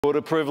What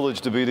a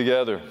privilege to be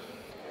together.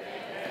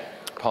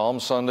 Palm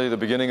Sunday, the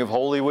beginning of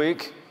Holy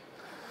Week.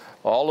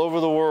 All over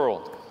the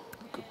world,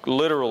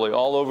 literally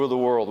all over the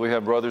world, we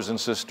have brothers and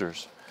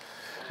sisters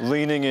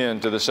leaning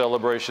into the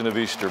celebration of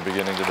Easter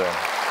beginning today.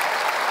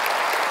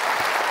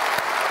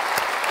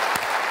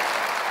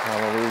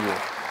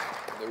 Hallelujah.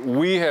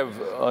 We have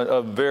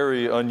a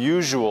very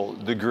unusual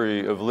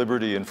degree of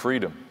liberty and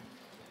freedom.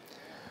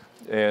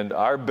 And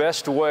our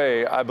best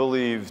way, I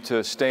believe,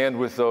 to stand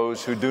with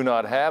those who do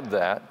not have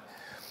that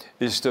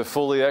is to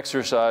fully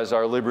exercise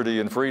our liberty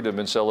and freedom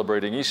in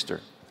celebrating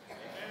Easter.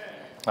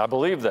 I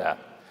believe that.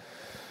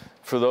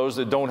 For those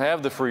that don't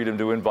have the freedom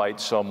to invite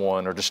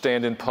someone or to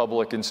stand in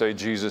public and say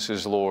Jesus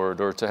is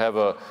Lord or to have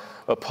a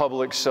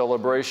public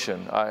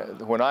celebration,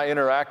 when I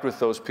interact with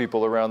those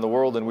people around the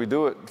world, and we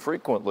do it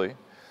frequently,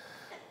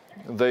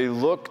 they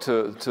look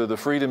to the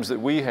freedoms that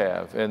we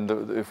have, and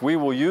if we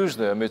will use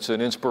them, it's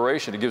an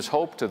inspiration. It gives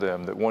hope to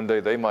them that one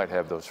day they might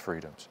have those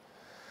freedoms.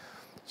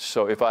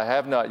 So if I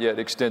have not yet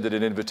extended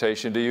an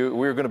invitation to you,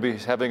 we're going to be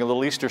having a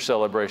little Easter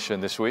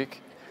celebration this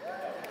week.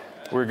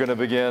 We're going to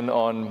begin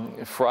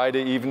on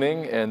Friday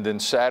evening, and then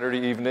Saturday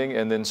evening,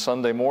 and then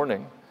Sunday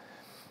morning.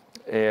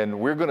 And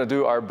we're going to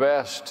do our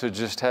best to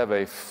just have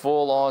a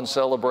full-on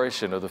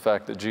celebration of the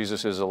fact that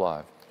Jesus is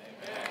alive.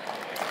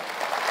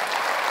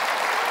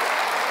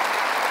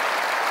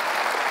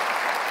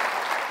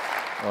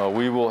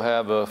 We will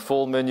have a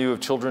full menu of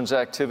children's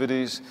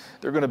activities.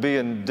 They're going to be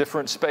in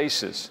different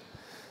spaces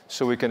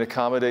so we can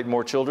accommodate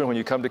more children. When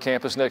you come to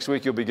campus next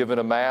week, you'll be given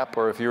a map,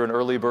 or if you're an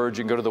early bird,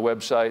 you can go to the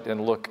website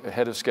and look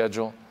ahead of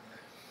schedule.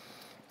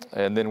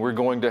 And then we're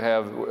going to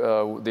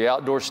have the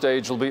outdoor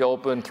stage will be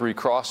open, 3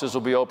 crosses will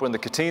be open. The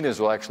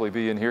Katinas will actually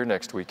be in here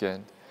next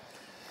weekend.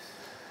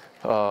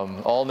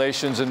 All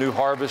Nations and New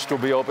Harvest will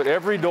be open.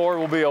 Every door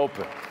will be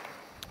open.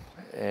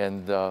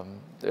 And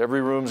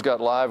every room's got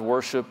live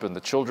worship, and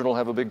the children will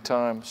have a big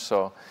time.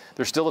 So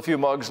there's still a few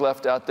mugs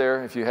left out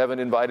there. If you haven't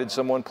invited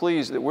someone,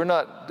 please, we're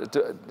not,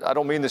 I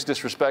don't mean this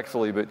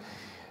disrespectfully, but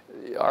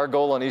our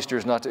goal on Easter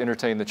is not to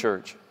entertain the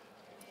church.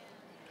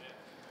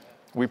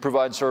 We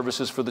provide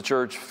services for the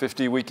church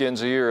 50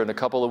 weekends a year, and a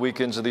couple of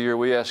weekends of the year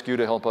we ask you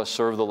to help us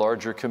serve the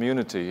larger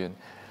community. And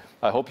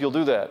I hope you'll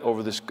do that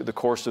over the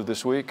course of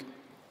this week.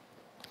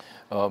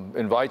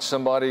 Invite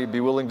somebody,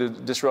 be willing to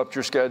disrupt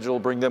your schedule,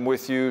 bring them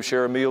with you,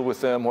 share a meal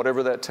with them,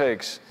 whatever that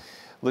takes.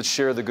 Let's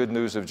share the good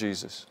news of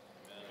Jesus.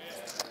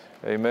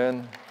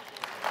 Amen.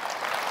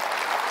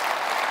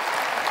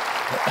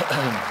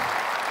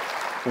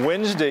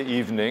 Wednesday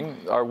evening,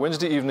 our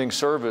Wednesday evening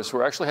service,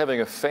 we're actually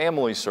having a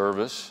family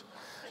service.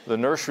 The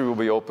nursery will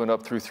be open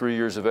up through 3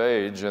 years of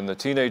age, and the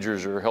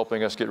teenagers are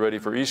helping us get ready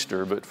for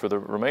Easter. But for the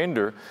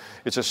remainder,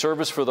 it's a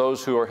service for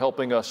those who are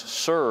helping us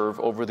serve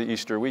over the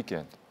Easter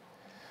weekend.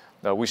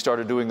 Now, we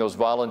started doing those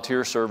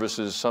volunteer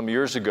services some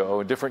years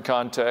ago in different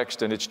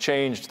context, and it's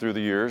changed through the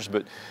years.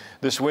 But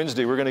this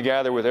Wednesday, we're going to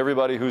gather with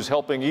everybody who's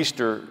helping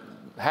Easter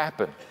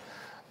happen.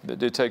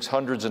 It takes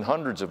hundreds and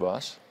hundreds of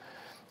us.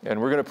 And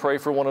we're going to pray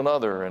for one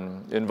another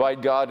and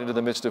invite God into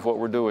the midst of what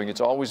we're doing. It's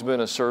always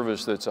been a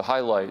service that's a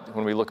highlight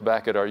when we look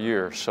back at our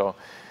year. So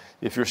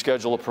if your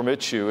schedule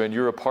permits you and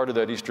you're a part of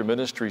that Easter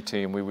ministry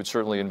team, we would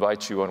certainly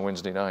invite you on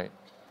Wednesday night.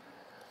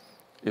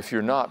 If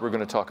you're not, we're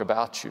going to talk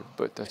about you,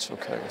 but that's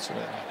okay.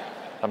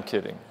 I'm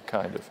kidding,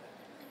 kind of.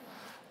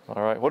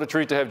 All right, what a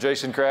treat to have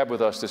Jason Crabb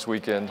with us this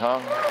weekend,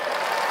 huh?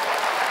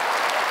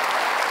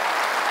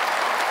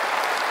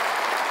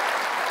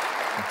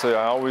 I tell you,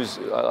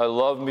 I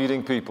love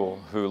meeting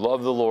people who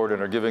love the Lord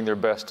and are giving their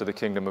best to the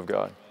kingdom of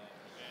God.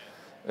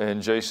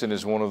 And Jason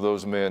is one of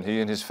those men. He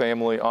and his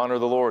family honor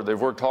the Lord. They've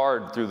worked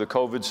hard through the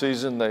COVID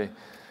season.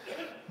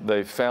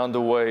 They found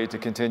a way to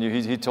continue.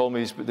 He told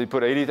me they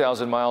put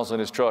 80,000 miles on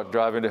his truck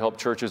driving to help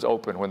churches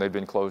open when they've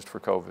been closed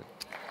for COVID.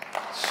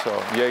 So,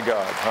 yay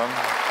God, huh?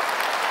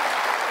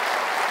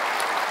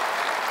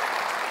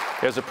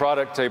 There's a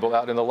product table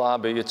out in the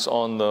lobby. It's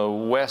on the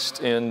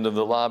west end of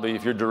the lobby.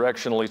 If you're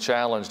directionally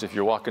challenged, if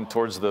you're walking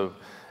towards the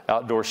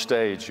outdoor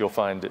stage, you'll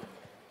find it.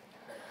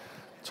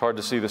 It's hard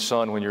to see the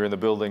sun when you're in the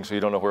building, so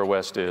you don't know where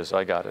west is.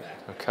 I got it,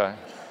 okay?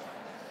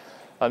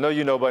 I know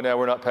you know by now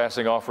we're not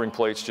passing offering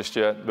plates just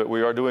yet, but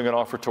we are doing an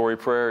offertory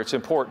prayer. It's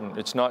important.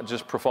 It's not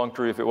just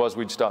perfunctory. If it was,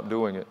 we'd stop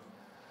doing it.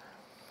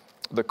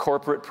 The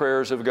corporate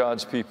prayers of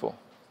God's people.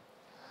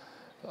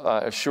 I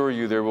assure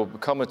you there will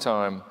come a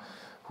time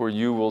where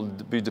you will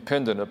be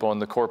dependent upon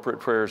the corporate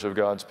prayers of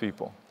God's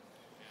people.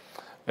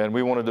 And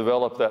we want to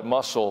develop that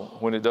muscle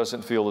when it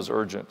doesn't feel as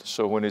urgent.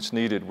 So when it's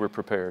needed, we're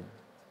prepared.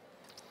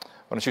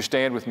 Why don't you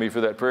stand with me for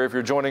that prayer? If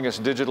you're joining us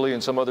digitally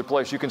in some other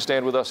place, you can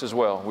stand with us as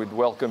well. We'd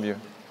welcome you.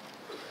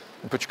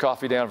 And put your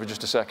coffee down for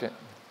just a second.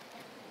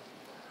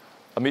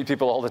 I meet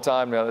people all the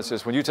time now that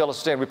says, when you tell us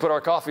to stand, we put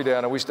our coffee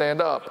down and we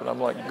stand up. And I'm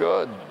like,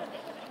 good.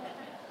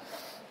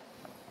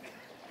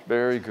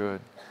 Very good.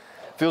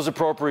 Feels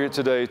appropriate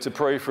today to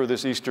pray for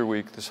this Easter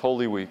week, this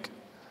Holy Week,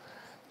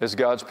 as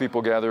God's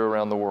people gather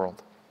around the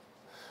world.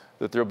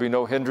 That there will be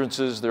no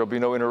hindrances, there will be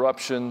no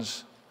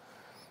interruptions,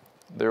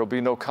 there will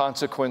be no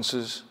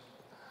consequences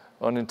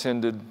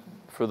unintended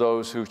for for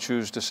those who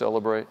choose to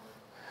celebrate.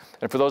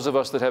 And for those of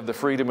us that have the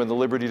freedom and the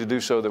liberty to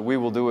do so, that we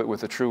will do it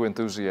with a true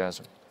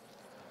enthusiasm.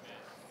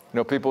 You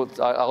know, people,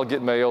 I'll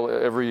get mail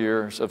every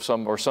year of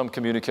some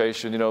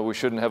communication, you know, we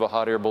shouldn't have a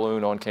hot air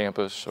balloon on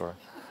campus, or,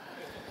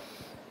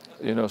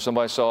 you know,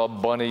 somebody saw a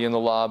bunny in the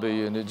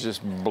lobby and it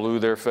just blew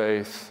their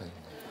faith.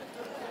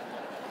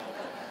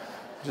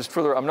 Just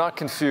further, I'm not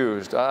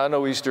confused. I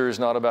know Easter is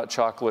not about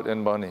chocolate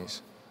and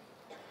bunnies.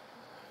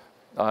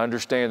 I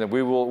understand that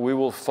we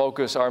will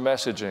focus our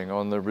messaging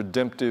on the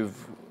redemptive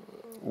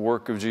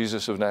work of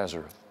Jesus of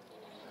Nazareth.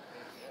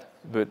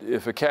 But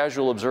if a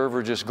casual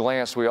observer just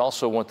glanced, we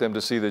also want them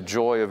to see the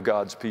joy of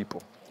God's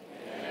people.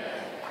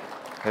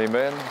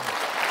 Amen. Amen.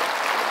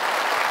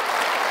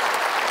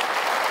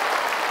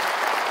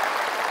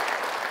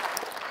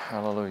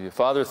 Hallelujah.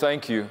 Father,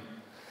 thank you.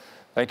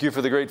 Thank you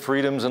for the great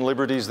freedoms and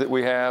liberties that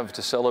we have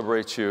to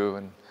celebrate you.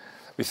 And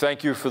we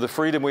thank you for the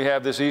freedom we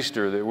have this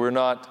Easter, that we're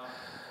not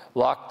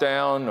locked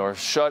down or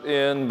shut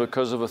in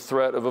because of a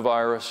threat of a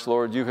virus.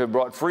 Lord, you have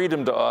brought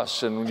freedom to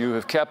us and you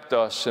have kept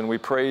us, and we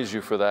praise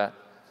you for that.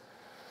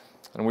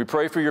 And we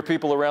pray for your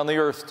people around the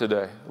earth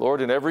today.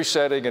 Lord, in every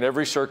setting, in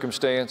every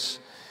circumstance,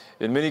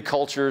 in many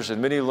cultures, in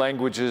many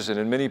languages, and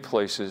in many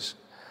places,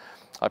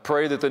 I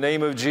pray that the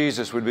name of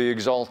Jesus would be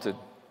exalted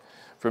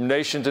from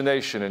nation to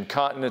nation and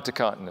continent to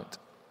continent.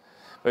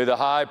 May the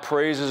high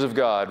praises of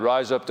God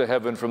rise up to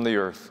heaven from the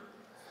earth.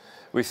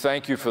 We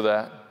thank you for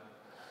that.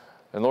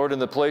 And Lord, in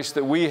the place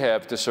that we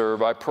have to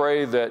serve, I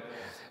pray that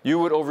you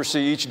would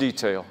oversee each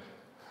detail.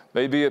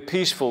 May it be a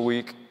peaceful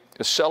week,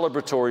 a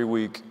celebratory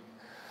week.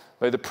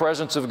 May the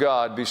presence of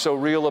God be so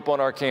real upon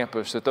our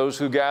campus that those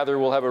who gather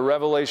will have a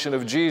revelation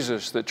of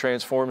Jesus that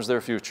transforms their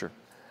future.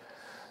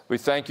 We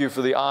thank you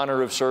for the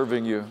honor of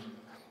serving you.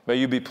 May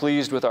you be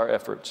pleased with our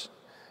efforts.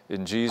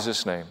 In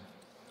Jesus' name,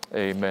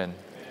 amen.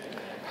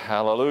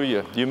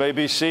 Hallelujah. You may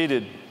be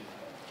seated.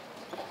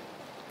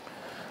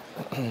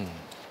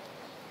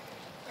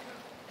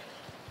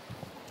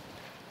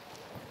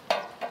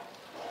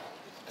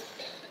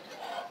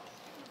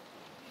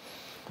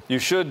 You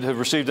should have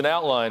received an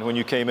outline when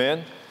you came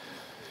in.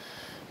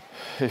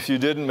 If you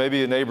didn't,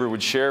 maybe a neighbor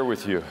would share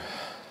with you.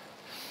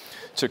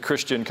 It's a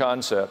Christian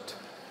concept.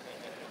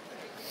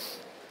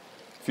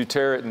 If you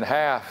tear it in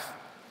half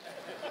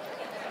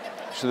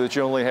so that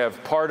you only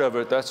have part of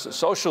it, that's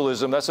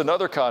socialism. That's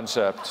another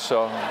concept.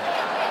 So,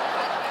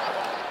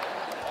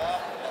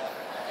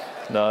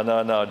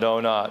 no,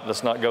 do not.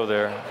 Let's not go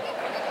there.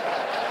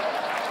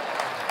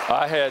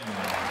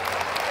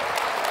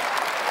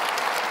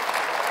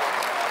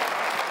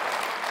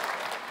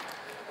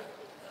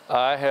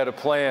 I had a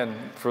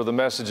plan for the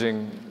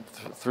messaging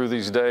through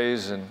these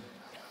days, and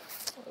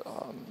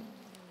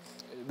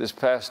in these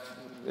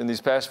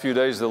past few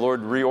days, the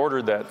Lord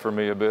reordered that for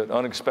me a bit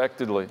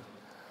unexpectedly.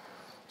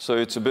 So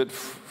it's a bit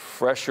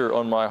fresher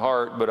on my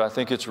heart, but I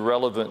think it's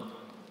relevant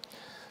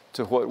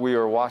to what we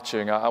are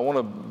watching. I want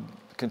to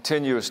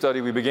continue a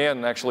study we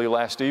began actually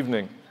last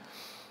evening.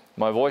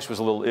 My voice was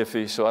a little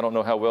iffy, so I don't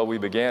know how well we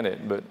began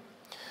it, but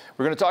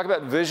we're going to talk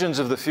about visions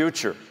of the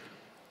future.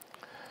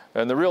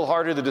 And the real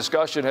heart of the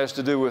discussion has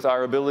to do with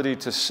our ability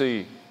to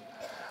see,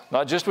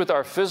 not just with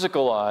our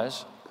physical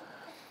eyes,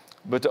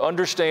 but to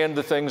understand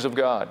the things of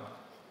God,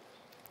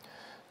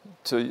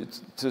 to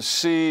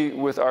see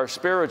with our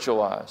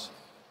spiritual eyes.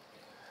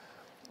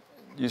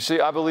 You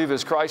see, I believe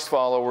as Christ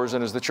followers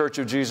and as the Church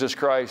of Jesus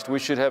Christ, we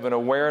should have an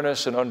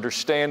awareness and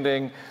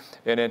understanding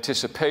and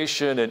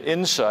anticipation and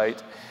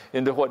insight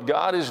into what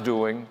God is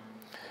doing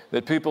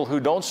that people who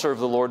don't serve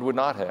the Lord would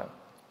not have.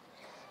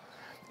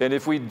 And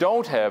if we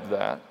don't have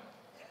that,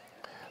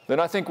 then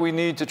I think we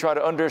need to try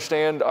to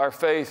understand our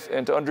faith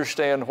and to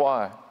understand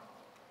why.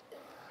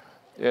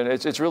 And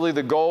it's really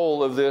the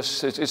goal of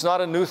this. It's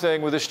not a new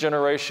thing with this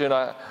generation.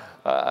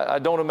 I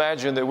don't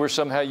imagine that we're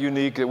somehow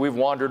unique, that we've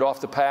wandered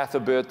off the path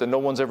a bit, that no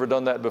one's ever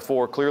done that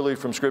before. Clearly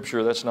from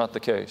Scripture, that's not the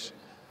case.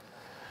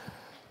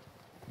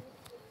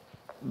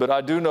 But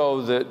I do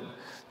know that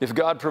if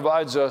God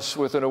provides us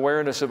with an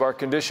awareness of our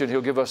condition,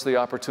 He'll give us the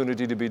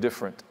opportunity to be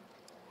different.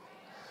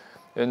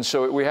 And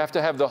so we have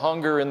to have the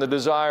hunger and the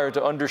desire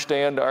to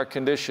understand our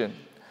condition.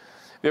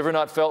 You ever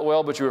not felt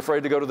well, but you were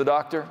afraid to go to the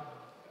doctor?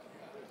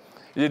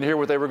 You didn't hear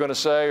what they were going to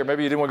say, or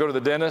maybe you didn't want to go to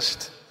the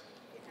dentist?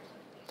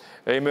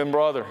 Amen,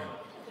 brother.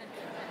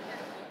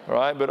 All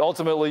right, but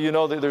ultimately, you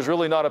know that there's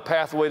really not a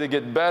pathway to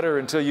get better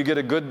until you get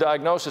a good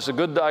diagnosis. A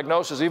good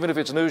diagnosis, even if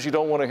it's news you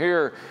don't want to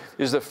hear,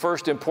 is the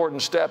first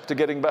important step to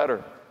getting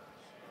better.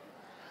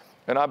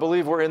 And I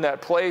believe we're in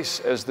that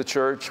place as the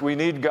church. We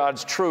need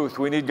God's truth.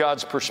 We need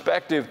God's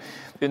perspective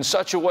in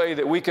such a way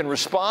that we can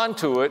respond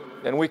to it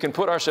and we can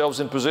put ourselves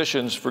in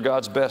positions for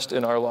God's best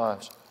in our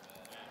lives.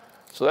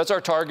 So that's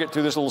our target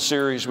through this little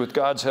series. With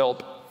God's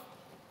help,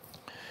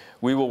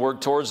 we will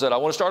work towards that. I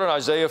want to start on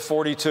Isaiah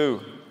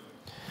 42.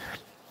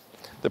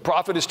 The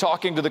prophet is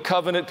talking to the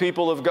covenant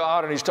people of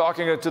God, and he's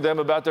talking to them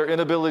about their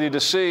inability to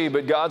see,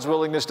 but God's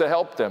willingness to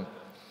help them.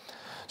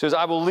 He says,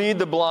 I will lead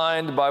the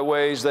blind by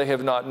ways they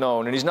have not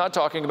known. And he's not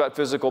talking about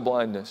physical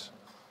blindness.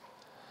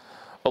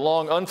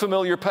 Along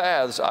unfamiliar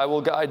paths I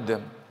will guide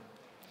them.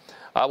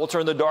 I will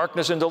turn the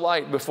darkness into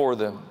light before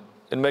them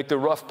and make the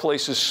rough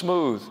places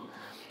smooth.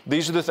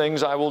 These are the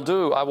things I will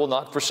do. I will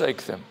not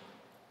forsake them.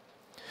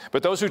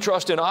 But those who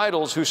trust in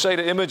idols, who say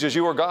to images,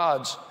 you are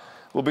gods,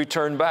 will be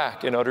turned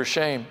back in utter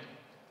shame.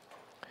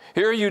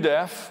 Hear, you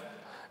deaf,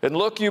 and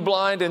look, you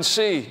blind, and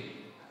see.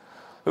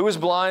 Who is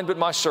blind but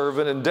my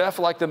servant, and deaf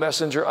like the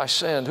messenger I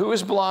send? Who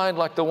is blind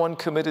like the one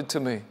committed to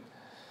me?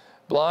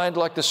 Blind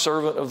like the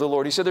servant of the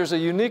Lord. He said there's a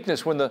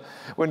uniqueness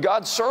when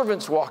God's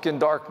servants walk in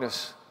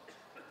darkness.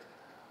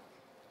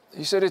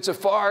 He said it's a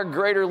far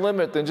greater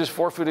limit than just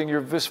forfeiting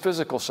your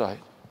physical sight.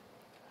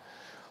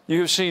 You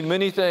have seen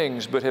many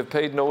things but have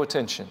paid no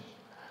attention.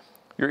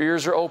 Your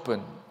ears are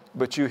open,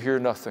 but you hear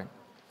nothing.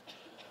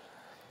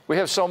 We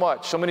have so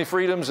much, so many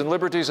freedoms and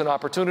liberties and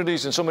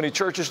opportunities and so many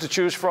churches to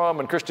choose from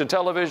and Christian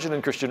television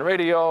and Christian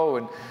radio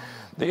and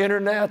the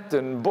internet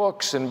and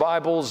books and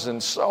Bibles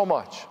and so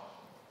much.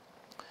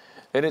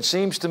 And it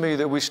seems to me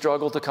that we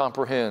struggle to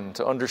comprehend,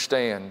 to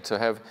understand, to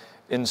have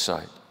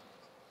insight.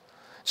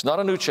 It's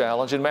not a new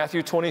challenge. In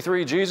Matthew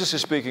 23, Jesus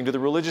is speaking to the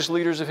religious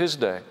leaders of his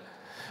day,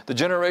 the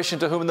generation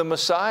to whom the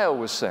Messiah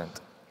was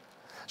sent.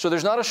 So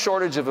there's not a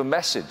shortage of a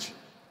message.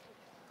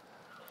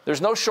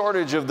 There's no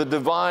shortage of the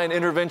divine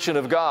intervention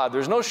of God.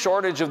 There's no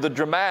shortage of the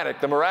dramatic,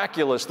 the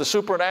miraculous, the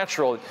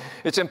supernatural.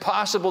 It's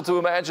impossible to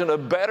imagine a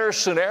better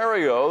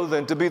scenario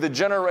than to be the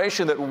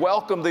generation that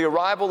welcomed the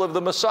arrival of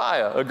the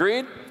Messiah.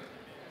 Agreed?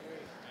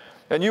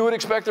 And you would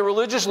expect the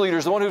religious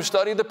leaders, the one who've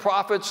studied the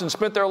prophets and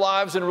spent their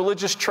lives in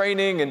religious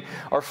training and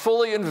are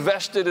fully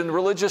invested in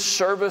religious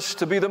service,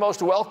 to be the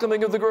most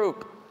welcoming of the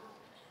group.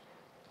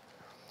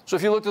 So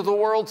if you looked at the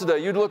world today,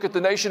 you'd look at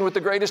the nation with the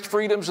greatest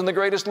freedoms and the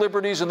greatest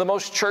liberties and the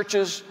most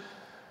churches,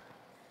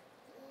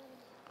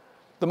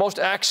 the most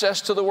access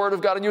to the Word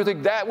of God, and you would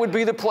think that would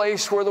be the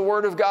place where the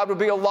Word of God would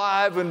be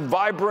alive and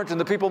vibrant and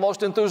the people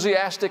most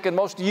enthusiastic and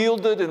most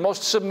yielded and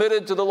most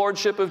submitted to the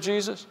Lordship of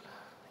Jesus.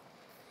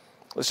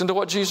 Listen to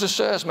what Jesus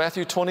says,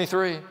 Matthew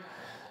 23,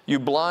 you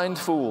blind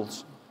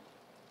fools.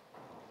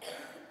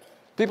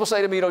 People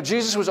say to me,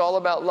 Jesus was all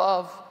about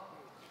love.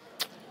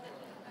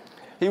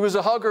 He was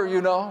a hugger,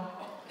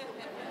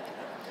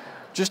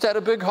 Just had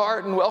a big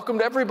heart and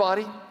welcomed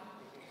everybody.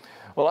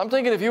 Well, I'm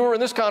thinking if you were in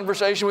this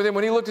conversation with him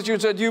when he looked at you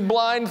and said, you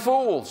blind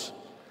fools,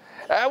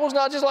 that was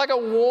not just like a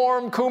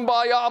warm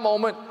kumbaya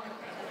moment.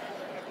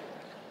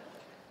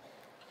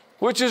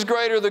 Which is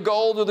greater, the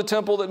gold or the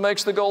temple that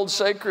makes the gold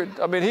sacred?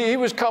 I mean, he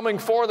was coming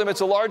for them. It's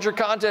a larger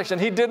context,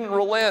 and he didn't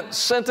relent,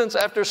 sentence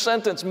after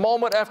sentence,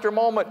 moment after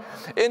moment,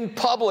 in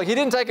public. He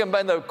didn't take them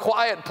in the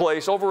quiet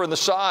place over in the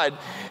side.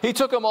 He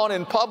took them on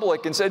in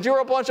public and said, you're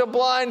a bunch of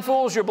blind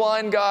fools, you're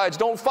blind guides.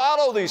 Don't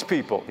follow these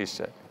people, he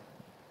said.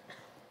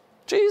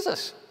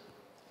 Jesus.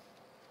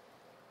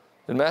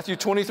 In Matthew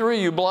 23,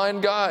 you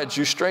blind guides,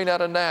 you strain out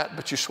a gnat,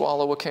 but you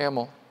swallow a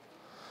camel.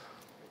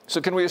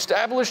 So can we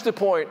establish the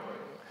point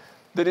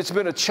that it's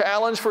been a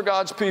challenge for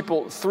God's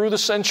people through the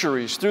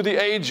centuries, through the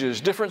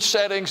ages, different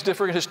settings,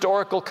 different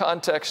historical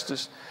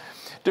contexts,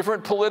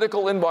 different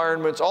political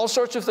environments, all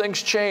sorts of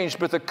things changed,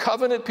 but the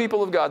covenant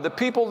people of God, the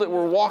people that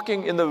were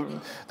walking in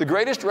the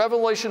greatest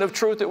revelation of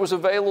truth that was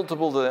available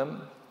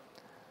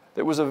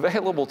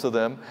to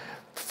them,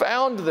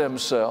 found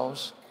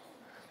themselves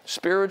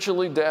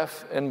spiritually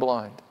deaf and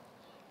blind.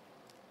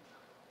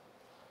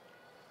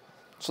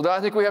 So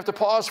I think we have to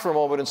pause for a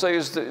moment and say,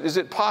 is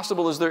it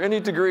possible, is there any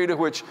degree to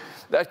which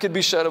that could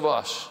be said of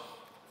us?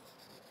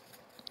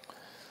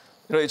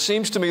 It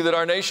seems to me that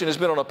our nation has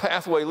been on a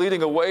pathway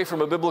leading away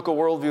from a biblical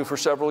worldview for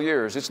several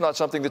years. It's not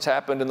something that's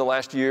happened in the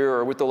last year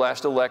or with the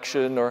last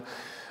election or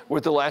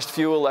with the last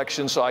few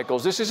election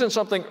cycles. This isn't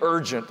something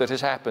urgent that has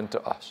happened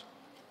to us.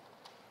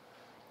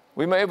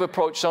 We may have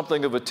approached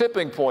something of a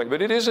tipping point,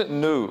 but it isn't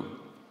new.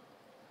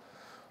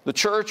 The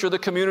church or the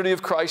community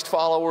of Christ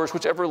followers,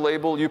 whichever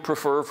label you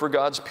prefer for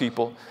God's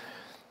people,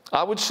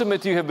 I would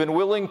submit to you have been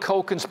willing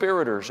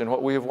co-conspirators in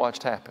what we have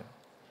watched happen.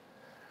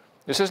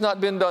 This has not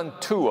been done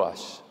to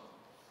us.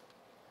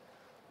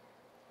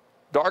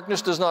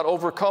 Darkness does not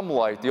overcome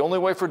light. The only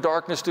way for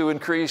darkness to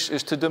increase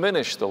is to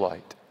diminish the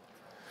light.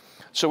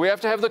 So we have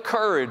to have the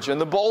courage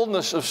and the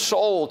boldness of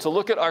soul to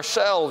look at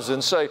ourselves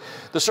and say,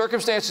 the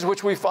circumstances in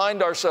which we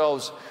find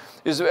ourselves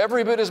is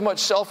every bit as much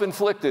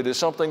self-inflicted as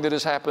something that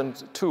has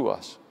happened to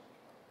us.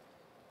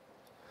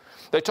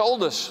 They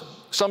told us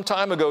some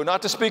time ago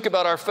not to speak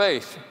about our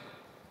faith,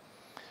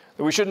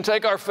 that we shouldn't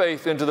take our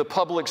faith into the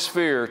public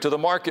sphere, to the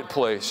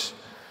marketplace,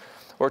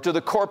 or to the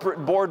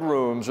corporate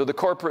boardrooms or the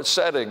corporate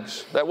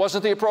settings. That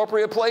wasn't the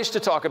appropriate place to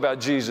talk about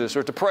Jesus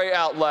or to pray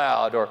out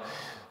loud or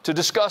to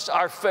discuss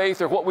our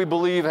faith or what we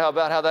believe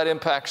about how that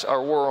impacts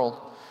our world.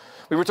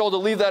 We were told to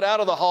leave that out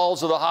of the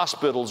halls of the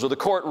hospitals or the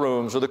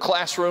courtrooms or the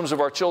classrooms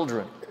of our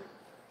children.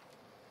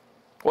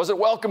 Was it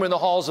welcome in the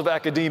halls of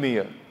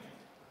academia?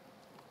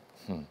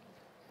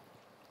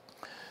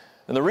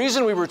 And the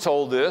reason we were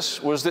told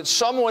this was that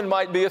someone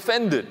might be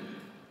offended.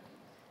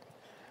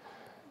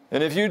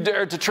 And if you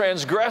dared to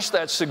transgress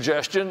that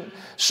suggestion,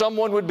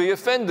 someone would be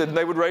offended, and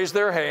they would raise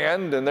their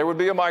hand, and there would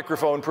be a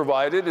microphone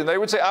provided, and they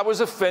would say, I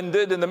was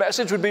offended, and the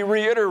message would be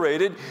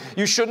reiterated.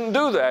 You shouldn't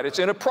do that. It's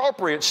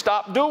inappropriate.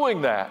 Stop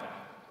doing that.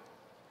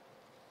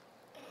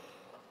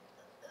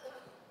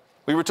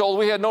 We were told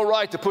we had no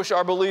right to push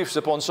our beliefs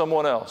upon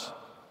someone else.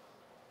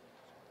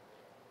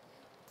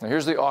 Now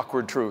here's the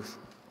awkward truth.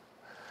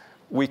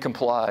 We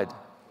complied.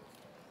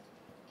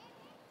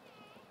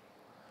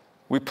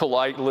 We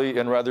politely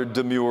and rather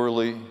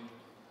demurely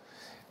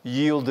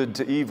yielded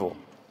to evil.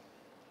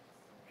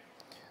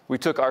 We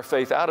took our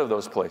faith out of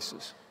those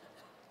places.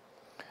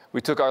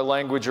 We took our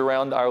language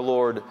around our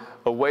Lord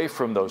away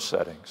from those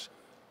settings.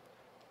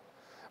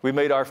 We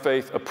made our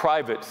faith a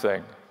private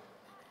thing.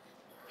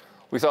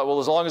 We thought, well,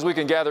 as long as we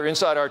can gather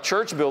inside our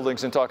church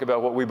buildings and talk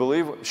about what we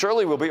believe,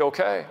 surely we'll be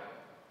okay.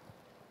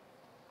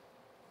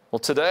 Well,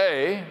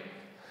 today,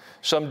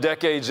 some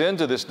decades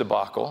into this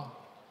debacle,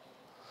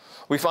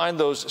 we find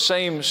those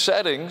same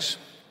settings,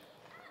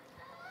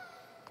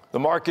 the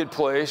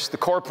marketplace, the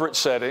corporate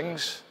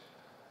settings,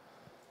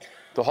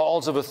 the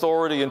halls of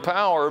authority and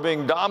power are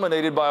being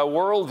dominated by a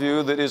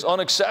worldview that is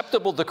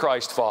unacceptable to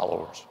Christ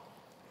followers.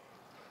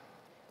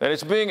 And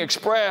it's being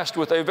expressed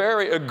with a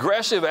very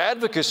aggressive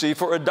advocacy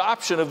for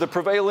adoption of the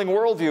prevailing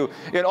worldview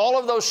in all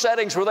of those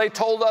settings where they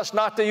told us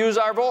not to use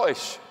our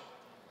voice.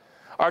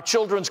 Our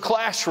children's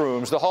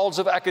classrooms, the halls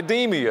of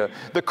academia,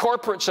 the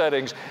corporate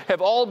settings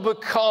have all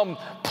become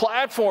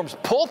platforms,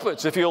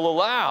 pulpits, if you'll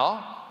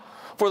allow,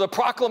 for the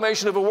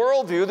proclamation of a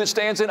worldview that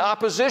stands in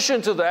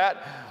opposition to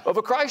that of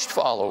a Christ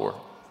follower.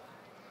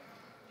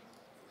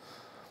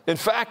 In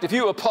fact, if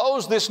you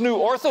oppose this new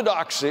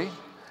orthodoxy,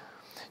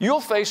 you'll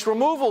face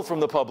removal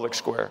from the public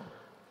square.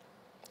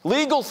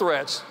 Legal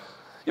threats.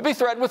 You'll be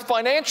threatened with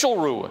financial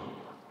ruin.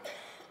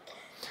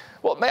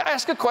 Well, may I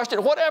ask a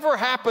question? Whatever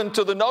happened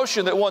to the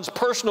notion that one's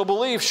personal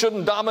beliefs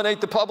shouldn't dominate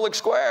the public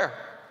square?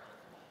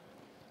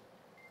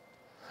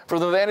 From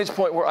the vantage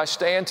point where I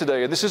stand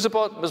today, and this is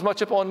about as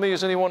much upon me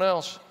as anyone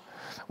else,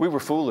 we were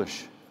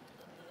foolish.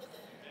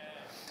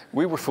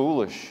 We were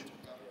foolish.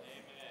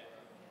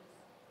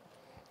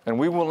 And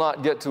we will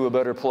not get to a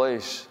better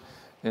place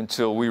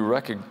until we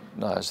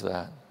recognize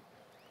that.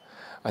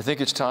 I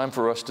think it's time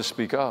for us to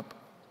speak up.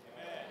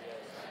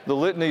 The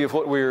litany of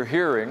what we are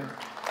hearing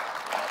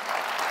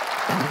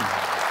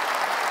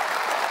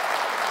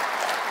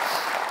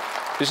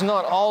is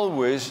not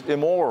always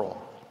immoral.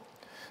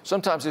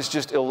 Sometimes it's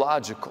just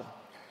illogical.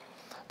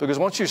 Because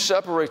once you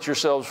separate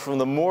yourselves from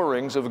the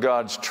moorings of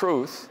God's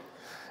truth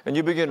and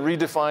you begin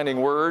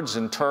redefining words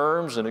and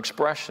terms and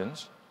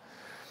expressions,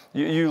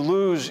 you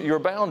lose your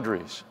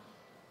boundaries.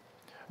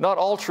 Not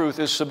all truth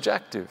is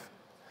subjective.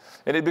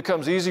 And it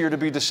becomes easier to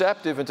be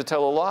deceptive and to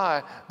tell a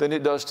lie than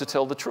it does to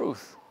tell the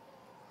truth.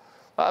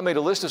 I made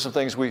a list of some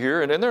things we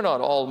hear, and they're not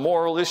all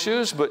moral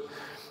issues, but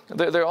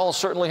they all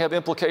certainly have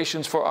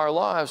implications for our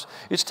lives.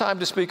 It's time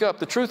to speak up.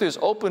 The truth is,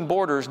 open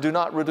borders do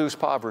not reduce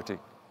poverty.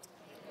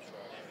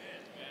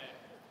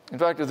 In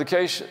fact, in the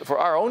case for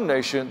our own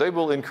nation, they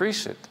will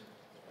increase it.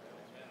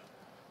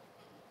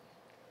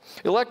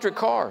 Electric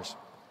cars.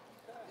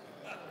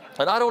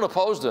 And I don't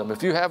oppose them.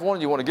 If you have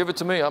one, you want to give it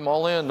to me, I'm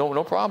all in.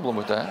 No problem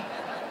with that.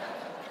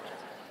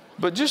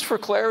 But just for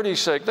clarity's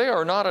sake, they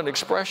are not an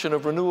expression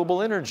of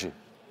renewable energy.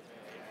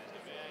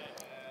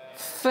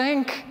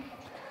 Think.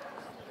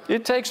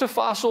 It takes a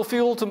fossil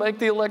fuel to make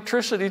the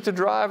electricity to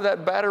drive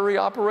that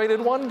battery-operated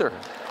wonder.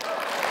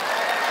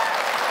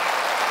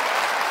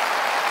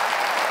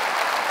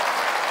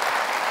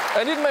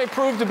 And it may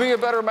prove to be a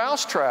better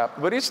mousetrap,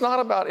 but it's not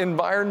about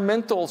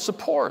environmental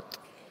support.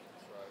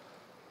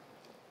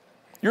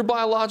 Your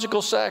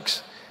biological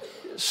sex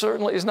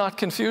certainly is not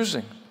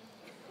confusing.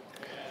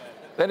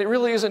 And it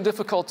really isn't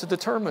difficult to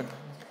determine.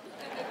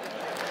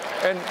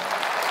 And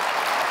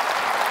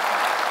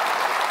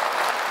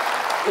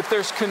if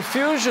there's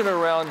confusion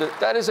around it,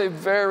 that is a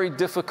very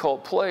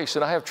difficult place,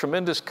 and I have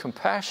tremendous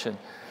compassion,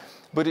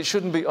 but it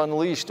shouldn't be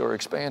unleashed or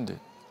expanded.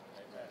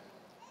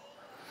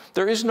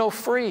 There is no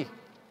free.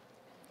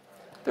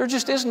 There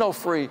just is no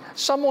free.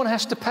 Someone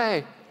has to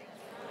pay.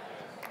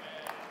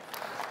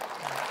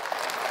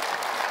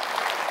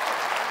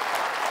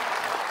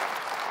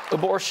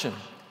 Abortion.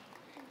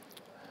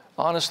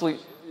 Honestly,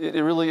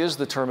 it really is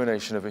the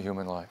termination of a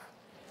human life.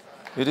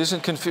 It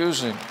isn't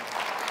confusing.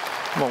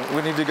 Come on,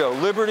 we need to go.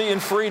 Liberty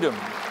and freedom.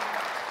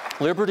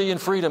 Liberty and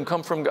freedom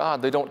come from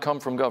God. They don't come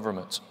from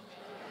governments.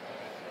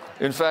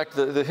 In fact,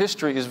 the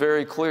history is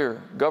very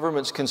clear.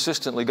 Governments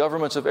consistently,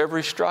 governments of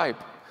every stripe,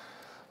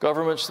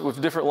 governments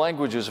with different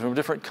languages from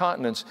different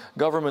continents,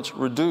 governments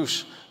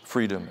reduce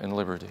freedom and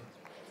liberty.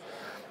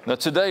 Now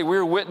today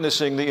we're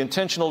witnessing the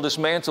intentional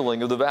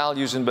dismantling of the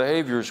values and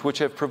behaviors which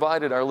have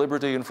provided our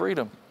liberty and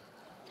freedom.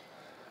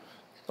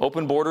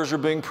 Open borders are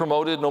being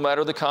promoted no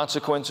matter the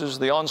consequences.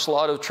 The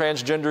onslaught of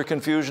transgender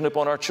confusion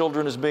upon our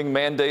children is being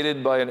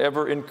mandated by an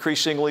ever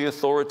increasingly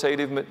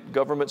authoritative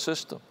government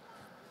system.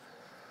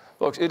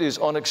 Folks, it is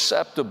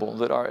unacceptable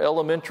that our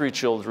elementary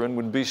children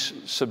would be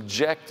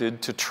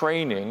subjected to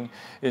training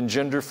in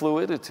gender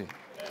fluidity.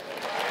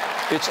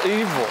 It's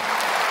evil.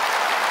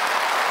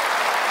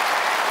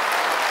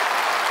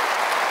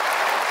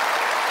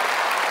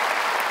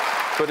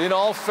 But in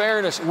all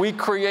fairness, we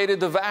created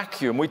the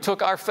vacuum. We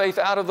took our faith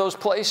out of those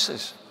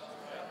places.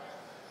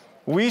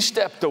 We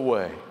stepped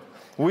away.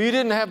 We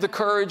didn't have the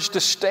courage to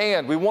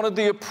stand. We wanted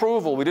the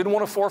approval. We didn't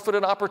want to forfeit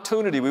an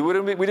opportunity. We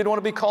didn't want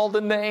to be called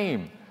a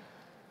name.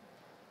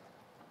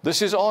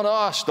 This is on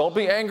us. Don't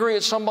be angry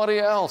at somebody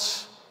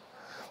else.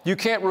 You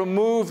can't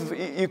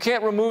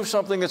remove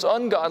something that's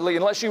ungodly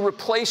unless you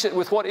replace it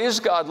with what is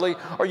godly,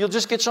 or you'll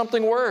just get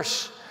something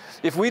worse.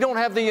 If we don't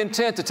have the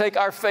intent to take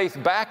our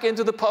faith back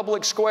into the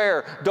public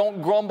square,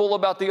 don't grumble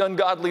about the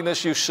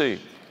ungodliness you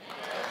see.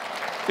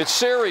 It's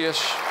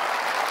serious.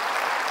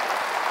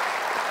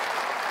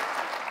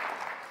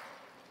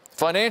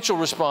 Financial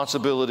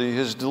responsibility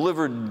has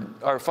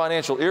delivered, our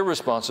financial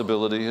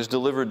irresponsibility has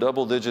delivered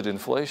double-digit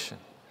inflation.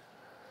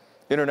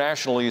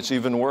 Internationally, it's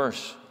even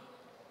worse.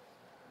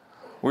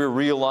 We're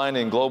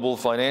realigning global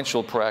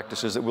financial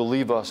practices that will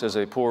leave us as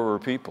a poorer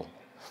people.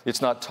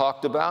 It's not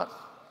talked about,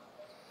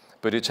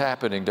 but it's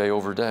happening day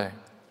over day.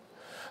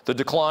 The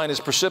decline is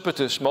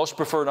precipitous. Most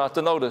prefer not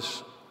to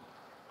notice.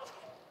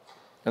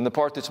 And the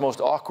part that's most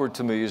awkward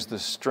to me is the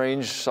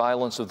strange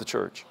silence of the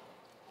church.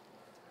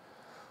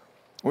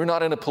 We're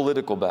not in a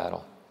political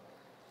battle.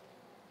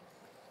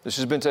 This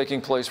has been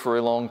taking place for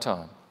a long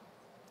time.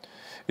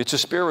 It's a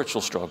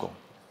spiritual struggle.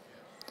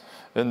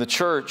 And the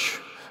church,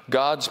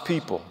 God's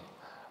people,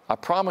 I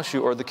promise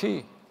you, are the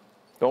key.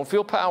 Don't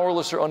feel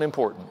powerless or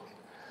unimportant.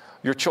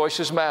 Your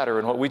choices matter,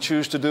 and what we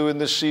choose to do in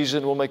this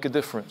season will make a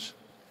difference.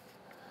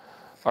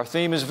 Our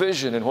theme is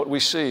vision and what we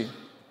see.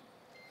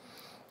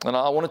 And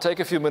I want to take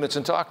a few minutes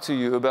and talk to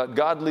you about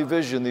godly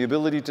vision, the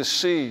ability to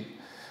see,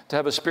 to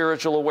have a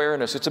spiritual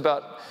awareness. It's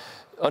about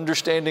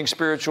understanding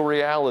spiritual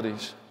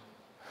realities.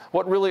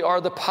 What really are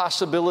the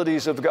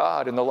possibilities of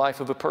God in the life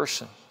of a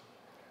person?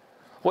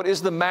 What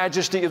is the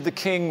majesty of the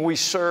King we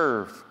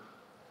serve?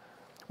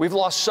 We've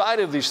lost sight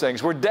of these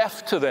things. We're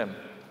deaf to them.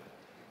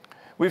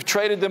 We've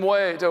traded them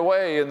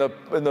away in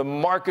the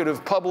market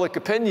of public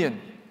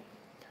opinion.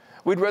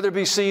 We'd rather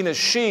be seen as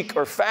chic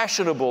or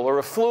fashionable or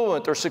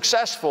affluent or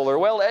successful or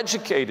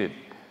well-educated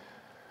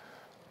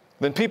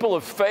than people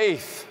of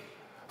faith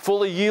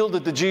fully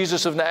yielded to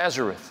Jesus of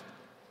Nazareth.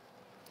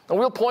 And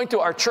we'll point to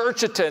our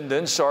church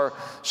attendance or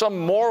some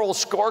moral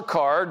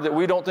scorecard that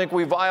we don't think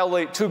we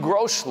violate too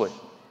grossly.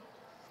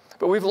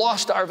 But we've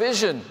lost our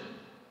vision.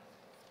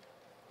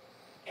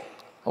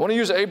 I want to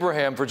use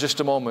Abraham for just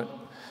a moment.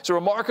 He's a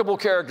remarkable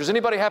character. Does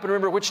anybody happen to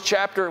remember which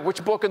chapter,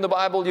 which book in the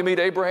Bible you meet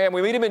Abraham?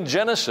 We meet him in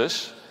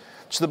Genesis.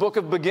 It's the book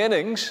of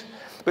beginnings.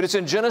 But it's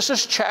in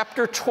Genesis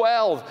chapter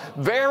 12.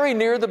 Very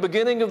near the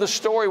beginning of the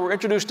story, we're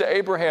introduced to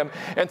Abraham.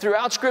 And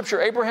throughout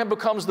Scripture, Abraham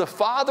becomes the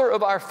father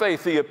of our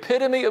faith, the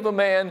epitome of a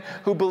man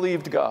who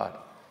believed God.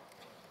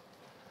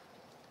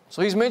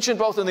 So he's mentioned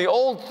both in the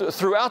Old,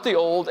 throughout the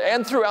Old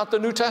and throughout the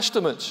New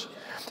Testaments.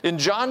 In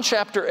John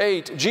chapter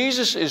 8,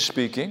 Jesus is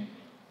speaking,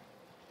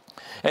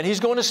 and he's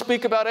going to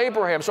speak about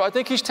Abraham. So I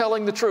think he's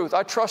telling the truth.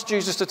 I trust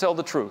Jesus to tell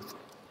the truth.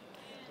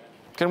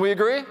 Can we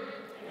agree?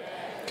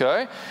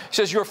 Okay. He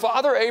says, your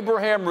father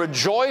Abraham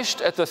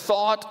rejoiced at the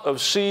thought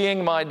of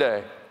seeing my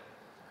day.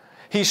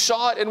 He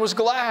saw it and was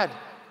glad.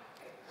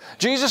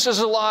 Jesus is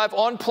alive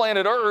on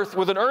planet Earth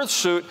with an earth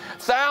suit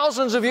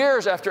thousands of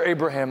years after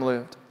Abraham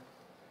lived.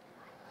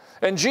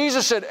 And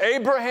Jesus said,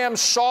 Abraham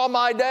saw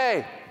my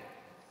day.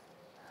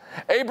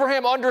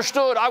 Abraham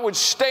understood I would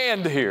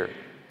stand here.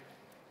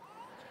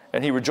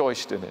 And he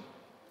rejoiced in it.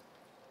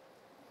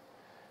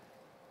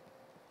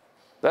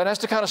 That has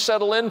to kind of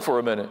settle in for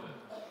a minute.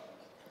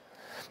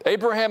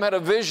 Abraham had a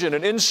vision,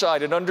 an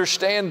insight, an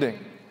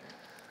understanding.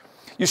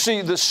 You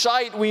see, the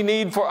sight we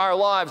need for our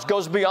lives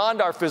goes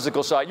beyond our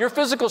physical sight. Your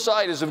physical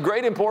sight is of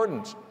great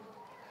importance.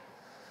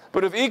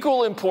 But of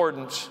equal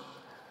importance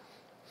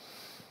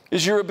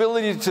is your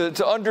ability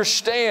to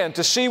understand,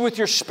 to see with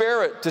your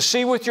spirit, to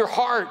see with your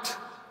heart.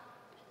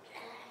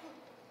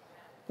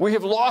 We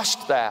have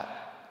lost that.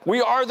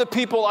 We are the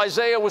people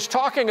Isaiah was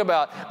talking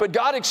about, but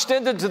God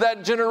extended to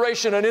that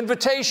generation an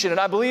invitation, and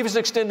I believe He's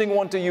extending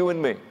one to you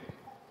and me.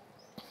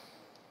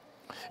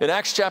 In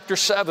Acts chapter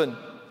 7,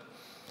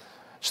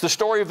 it's the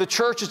story of the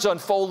church that's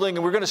unfolding,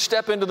 and we're going to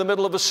step into the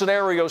middle of a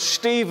scenario.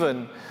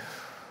 Stephen,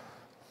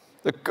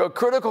 a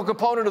critical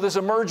component of this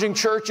emerging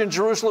church in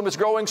Jerusalem, is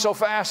growing so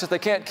fast that they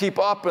can't keep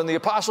up, and the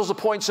apostles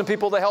appoint some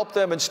people to help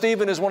them, and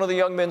Stephen is one of the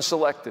young men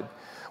selected.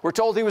 We're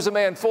told he was a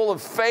man full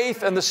of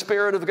faith and the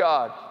Spirit of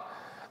God,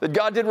 that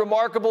God did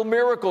remarkable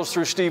miracles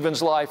through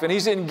Stephen's life, and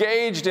he's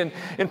engaged in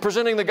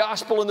presenting the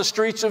gospel in the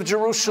streets of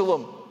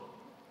Jerusalem.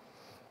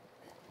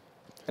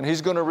 And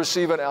he's going to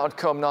receive an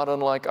outcome not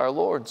unlike our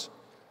Lord's.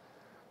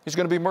 He's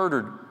going to be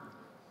murdered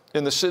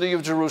in the city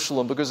of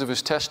Jerusalem because of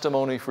his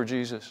testimony for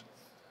Jesus.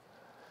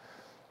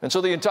 And so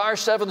the entire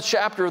 7th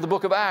chapter of the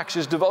book of Acts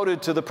is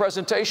devoted to the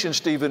presentation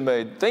Stephen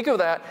made. Think of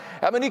that.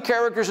 How many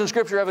characters in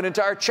Scripture have an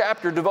entire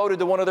chapter devoted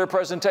to one of their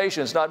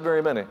presentations? Not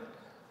very many.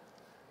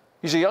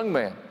 He's a young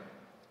man.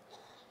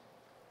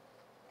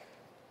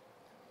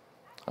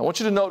 I want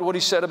you to note what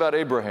he said about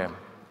Abraham.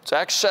 It's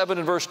Acts 7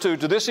 and verse 2.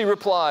 To this he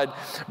replied,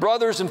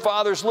 brothers and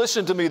fathers,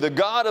 listen to me. The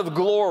God of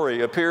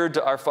glory appeared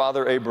to our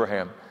father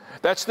Abraham.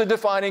 That's the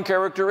defining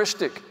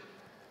characteristic.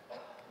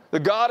 The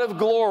God of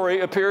glory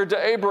appeared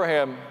to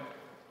Abraham.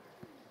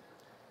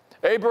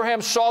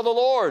 Abraham saw the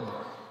Lord.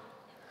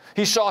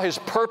 He saw his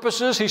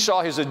purposes. He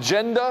saw his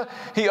agenda.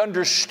 He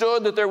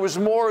understood that there was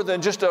more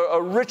than just a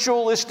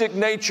ritualistic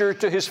nature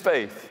to his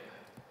faith.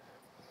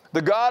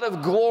 The God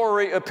of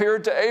glory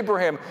appeared to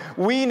Abraham.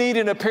 We need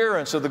an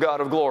appearance of the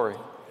God of glory.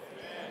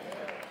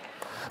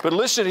 But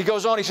listen, he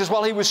goes on, he says,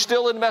 while he was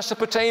still in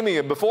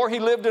Mesopotamia, before he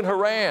lived in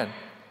Haran,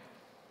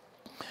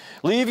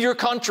 leave your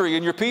country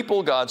and your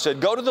people, God said,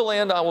 go to the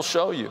land I will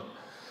show you.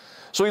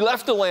 So he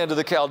left the land of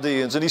the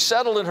Chaldeans and he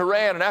settled in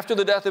Haran, and after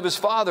the death of his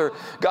father,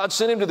 God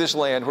sent him to this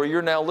land where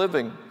you're now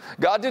living.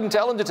 God didn't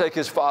tell him to take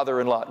his father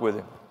and Lot with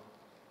him.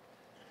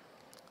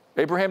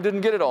 Abraham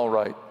didn't get it all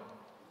right.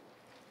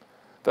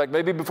 In fact,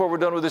 maybe before we're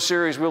done with this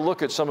series, we'll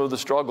look at some of the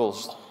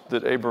struggles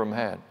that Abram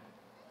had.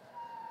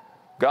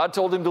 God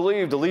told him to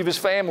leave his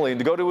family and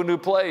to go to a new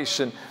place,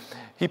 and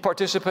he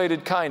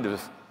participated kind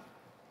of.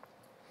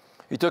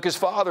 He took his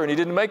father and he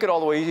didn't make it all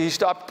the way. He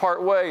stopped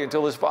part way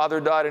until his father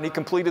died, and he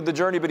completed the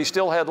journey, but he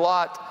still had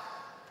Lot.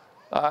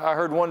 I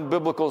heard one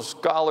biblical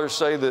scholar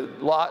say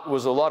that Lot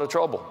was a lot of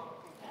trouble.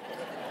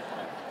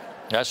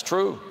 That's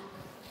true.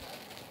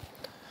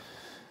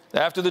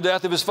 After the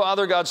death of his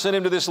father, God sent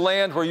him to this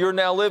land where you're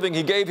now living.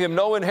 He gave him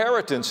no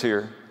inheritance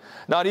here,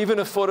 not even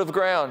a foot of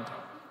ground.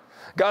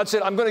 God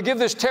said, I'm going to give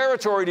this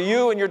territory to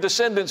you and your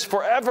descendants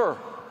forever.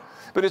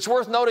 But it's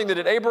worth noting that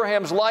in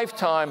Abraham's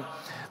lifetime,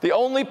 the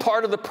only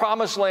part of the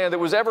promised land that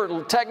was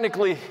ever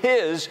technically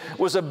his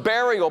was a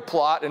burial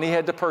plot, and he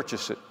had to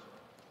purchase it.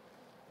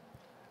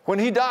 When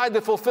he died, the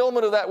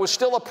fulfillment of that was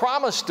still a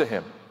promise to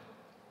him.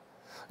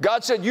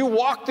 God said, you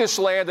walk this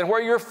land, and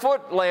where your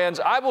foot lands,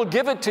 I will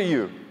give it to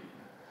you.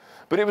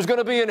 But it was going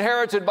to be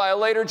inherited by a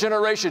later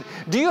generation.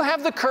 Do you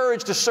have the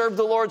courage to serve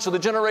the Lord so the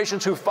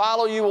generations who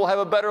follow you will have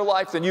a better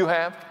life than you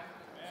have?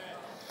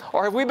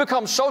 Or have we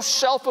become so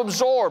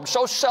self-absorbed,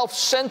 so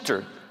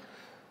self-centered,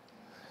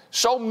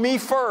 so me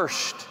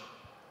first,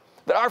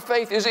 that our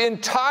faith is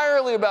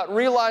entirely about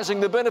realizing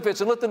the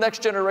benefits and let the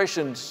next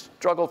generation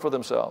struggle for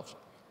themselves?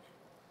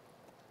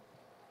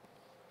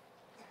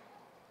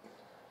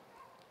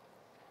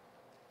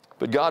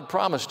 But God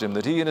promised him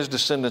that he and his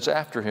descendants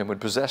after him would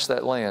possess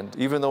that land,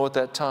 even though at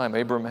that time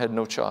Abram had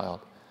no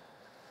child.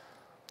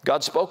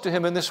 God spoke to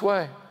him in this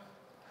way.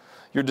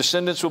 Your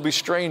descendants will be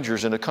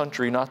strangers in a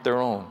country not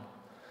their own,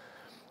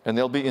 and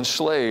they'll be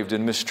enslaved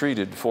and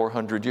mistreated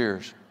 400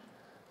 years.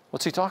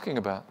 What's he talking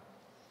about?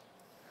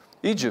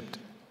 Egypt.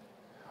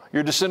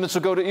 Your descendants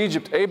will go to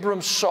Egypt.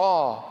 Abram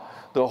saw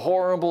the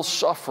horrible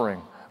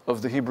suffering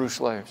of the Hebrew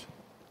slaves.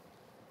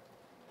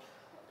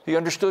 He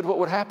understood what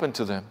would happen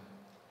to them.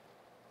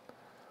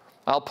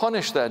 I'll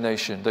punish that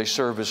nation they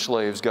serve as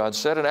slaves, God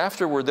said, and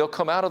afterward they'll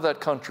come out of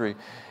that country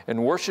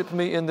and worship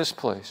me in this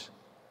place.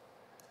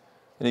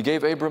 And he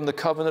gave Abram the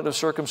covenant of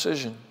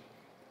circumcision.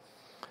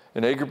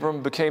 And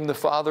Abram became the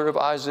father of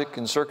Isaac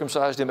and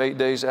circumcised him 8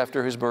 days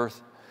after his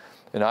birth.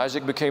 And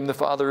Isaac became the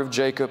father of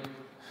Jacob,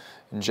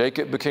 and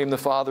Jacob became the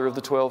father of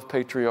the 12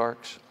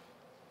 patriarchs.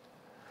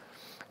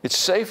 It's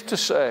safe to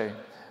say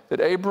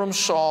that Abram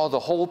saw the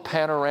whole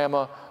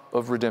panorama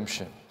of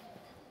redemption.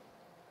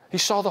 He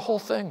saw the whole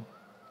thing.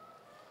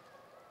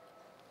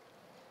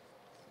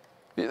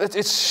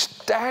 It's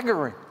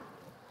staggering.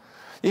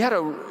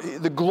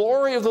 The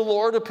glory of the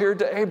Lord appeared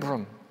to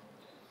Abram,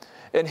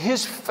 and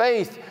his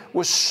faith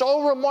was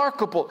so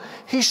remarkable.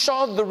 He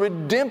saw the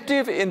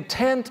redemptive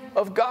intent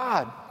of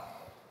God.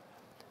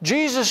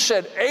 Jesus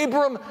said,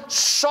 Abram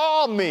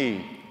saw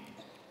me.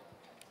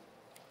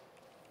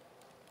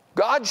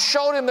 God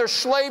showed him their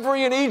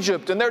slavery in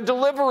Egypt and their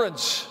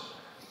deliverance,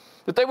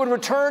 that they would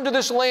return to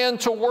this land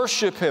to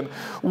worship him.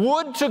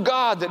 Would to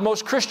God that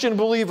most Christian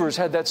believers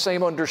had that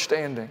same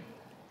understanding.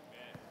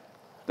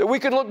 That we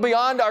could look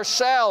beyond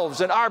ourselves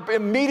and our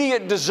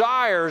immediate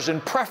desires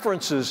and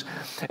preferences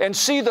and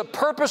see the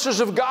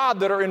purposes of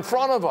God that are in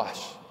front of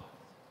us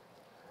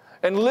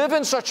and live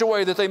in such a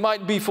way that they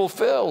might be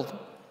fulfilled.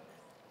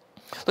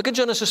 Look at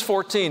Genesis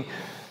 14.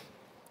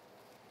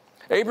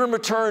 Abram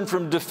returned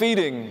from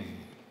defeating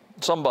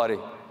somebody.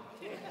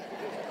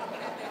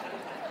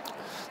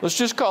 Let's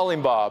just call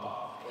him Bob.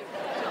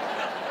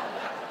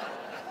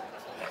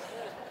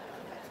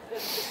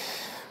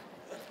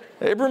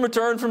 Abram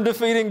returned from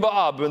defeating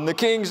Bob, and the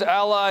kings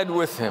allied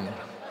with him.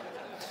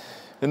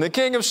 And the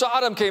king of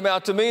Sodom came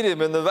out to meet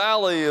him in the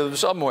valley of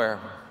somewhere.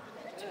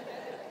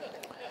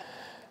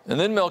 And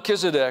then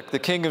Melchizedek, the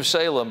king of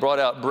Salem, brought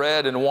out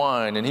bread and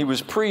wine, and he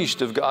was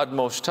priest of God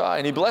Most High.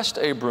 And he blessed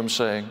Abram,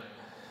 saying,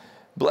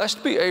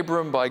 Blessed be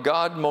Abram by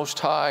God Most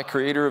High,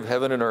 creator of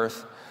heaven and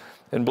earth,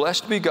 and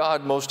blessed be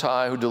God Most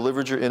High, who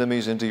delivered your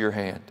enemies into your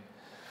hand.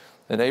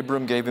 And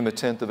Abram gave him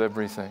 1/10 of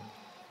everything.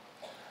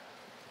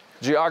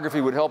 Geography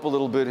would help a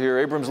little bit here.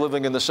 Abram's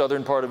living in the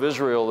southern part of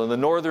Israel, and the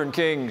northern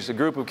kings, a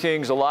group of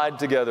kings allied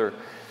together,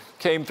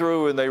 came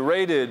through and they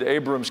raided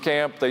Abram's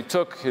camp. They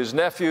took his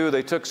nephew,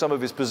 they took some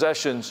of his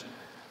possessions.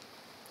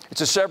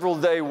 It's a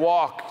several-day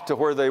walk to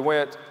where they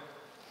went.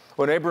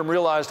 When Abram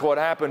realized what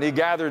happened, he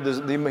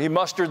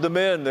mustered the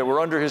men that were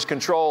under his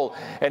control,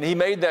 and he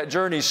made that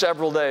journey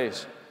several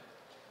days.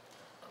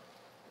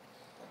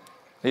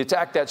 He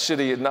attacked that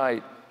city at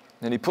night,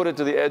 and he put it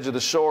to the edge of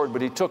the sword,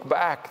 but he took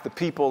back the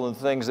people and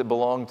things that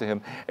belonged to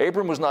him.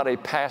 Abram was not a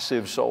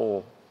passive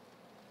soul.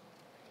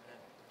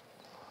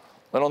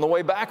 And on the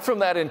way back from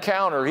that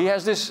encounter, he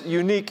has this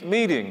unique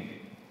meeting.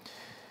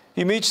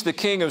 He meets the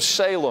king of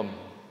Salem.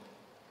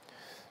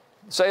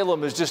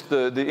 Salem is just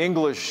the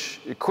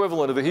English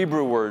equivalent of the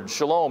Hebrew word,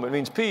 shalom. It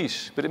means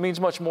peace, but it means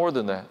much more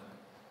than that.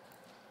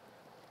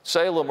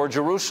 Salem or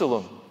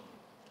Jerusalem.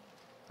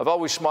 I've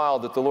always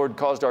smiled that the Lord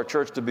caused our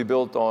church to be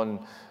built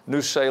on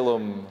New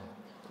Salem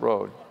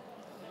Road.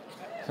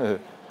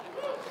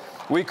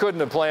 We couldn't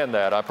have planned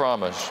that, I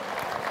promise.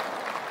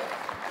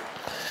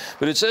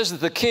 But it says that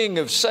the king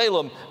of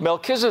Salem,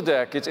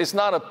 Melchizedek, it's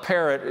not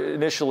apparent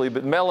initially,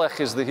 but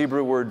Melech is the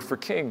Hebrew word for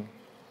king.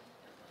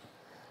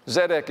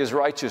 Zedek is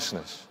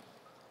righteousness.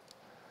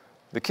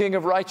 The king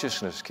of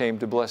righteousness came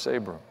to bless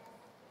Abram.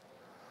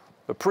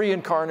 The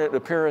pre-incarnate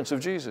appearance of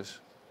Jesus.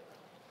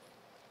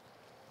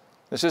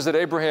 It says that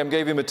Abraham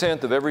gave him a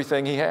tenth of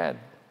everything he had.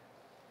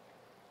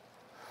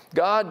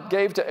 God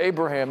gave to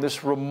Abraham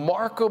this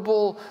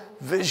remarkable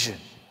vision.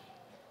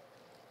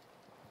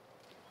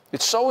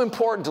 It's so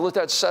important to let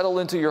that settle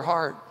into your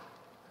heart.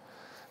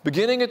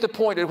 Beginning at the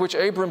point at which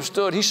Abram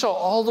stood, he saw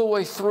all the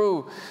way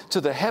through to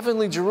the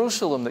heavenly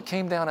Jerusalem that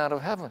came down out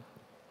of heaven.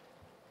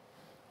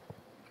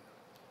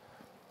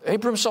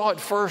 Abram saw it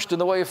first in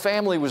the way a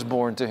family was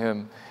born to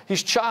him.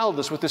 He's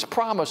childless with this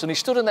promise, and he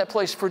stood in that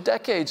place for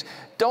decades.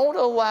 Don't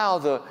allow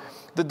the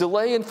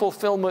delay in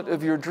fulfillment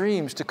of your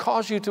dreams to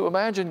cause you to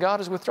imagine God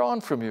has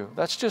withdrawn from you.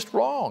 That's just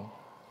wrong.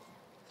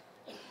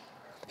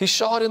 He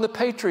saw it in the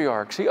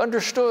patriarchs. He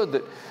understood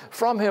that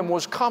from him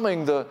was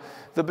coming the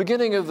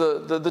beginning of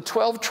the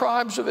 12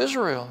 tribes of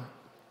Israel.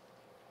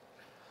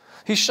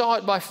 He saw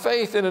it by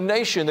faith in a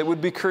nation that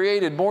would be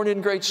created, born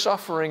in great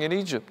suffering in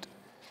Egypt.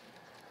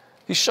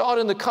 He saw it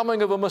in the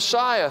coming of a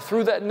Messiah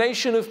through that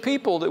nation of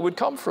people that would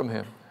come from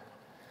him.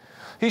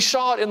 He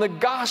saw it in the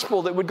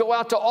gospel that would go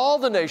out to all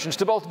the nations,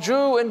 to both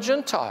Jew and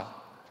Gentile.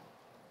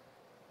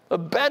 A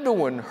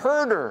Bedouin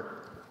herder.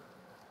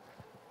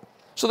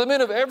 So that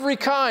men of every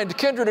kind,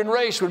 kindred, and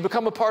race would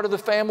become a part of the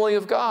family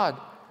of God.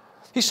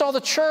 He saw the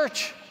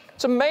church.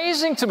 It's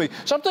amazing to me.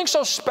 Something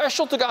so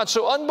special to God,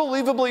 so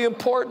unbelievably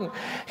important.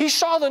 He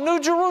saw the new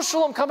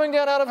Jerusalem coming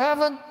down out of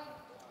heaven.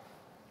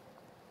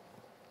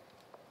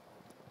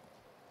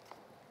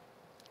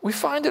 We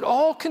find it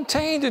all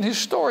contained in his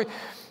story.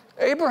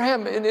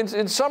 Abraham,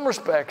 in some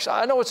respects,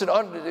 I know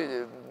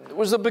it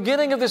was the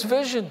beginning of this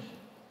vision.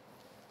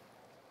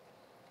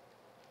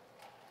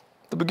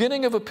 The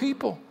beginning of a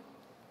people.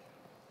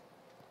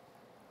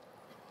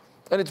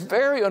 And it's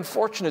very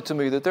unfortunate to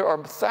me that there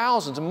are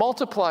thousands,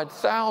 multiplied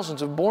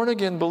thousands of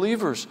born-again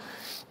believers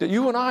that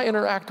you and I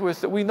interact with,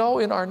 that we know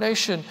in our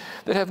nation,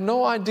 that have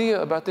no idea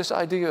about this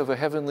idea of a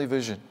heavenly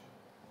vision.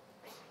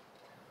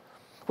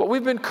 What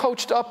we've been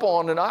coached up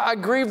on, and I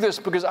grieve this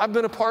because I've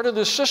been a part of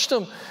this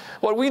system,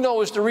 what we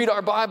know is to read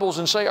our Bibles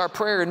and say our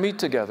prayer and meet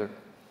together.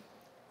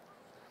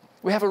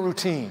 We have a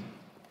routine.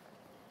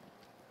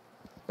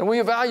 And we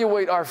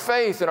evaluate our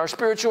faith and our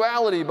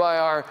spirituality by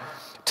our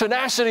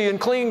tenacity and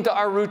clinging to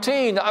our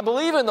routine. I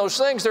believe in those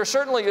things. They're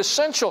certainly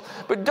essential,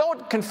 but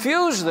don't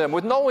confuse them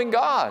with knowing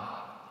God. Amen.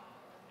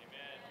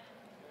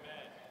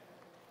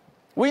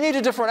 We need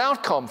a different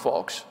outcome,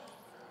 folks.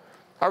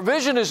 Our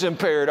vision is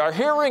impaired. Our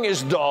hearing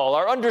is dull.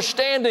 Our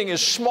understanding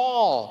is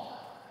small.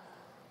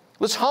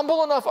 Let's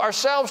humble enough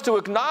ourselves to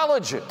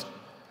acknowledge it.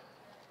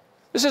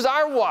 This is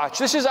our watch.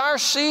 This is our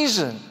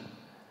season.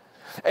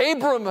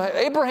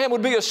 Abraham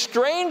would be a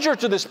stranger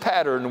to this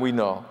pattern, we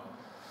know.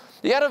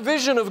 He had a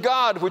vision of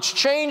God which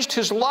changed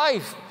his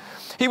life.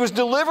 He was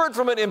delivered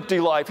from an empty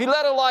life. He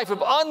led a life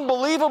of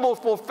unbelievable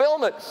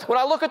fulfillment. When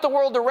I look at the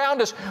world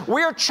around us,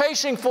 we're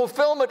chasing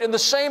fulfillment in the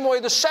same way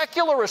the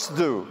secularists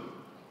do.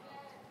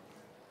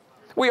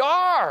 We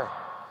are.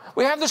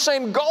 We have the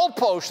same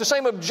goalposts, the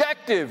same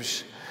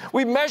objectives.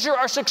 We measure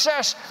our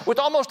success with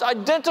almost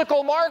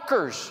identical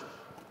markers.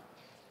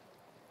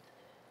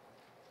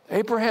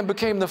 Abraham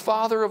became the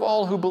father of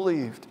all who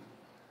believed,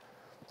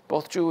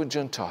 both Jew and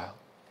Gentile.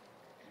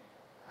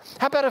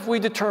 How about if we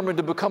determine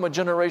to become a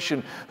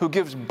generation who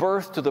gives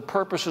birth to the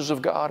purposes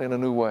of God in a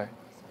new way?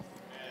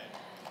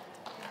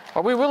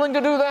 Are we willing to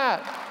do that?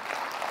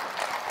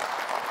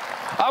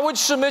 I would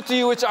submit to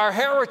you it's our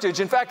heritage.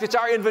 In fact, it's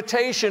our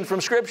invitation from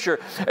Scripture.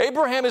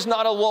 Abraham is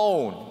not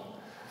alone.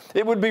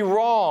 It would be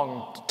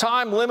wrong.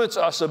 Time limits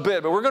us a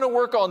bit, but we're going to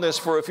work on this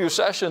for a few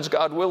sessions,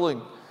 God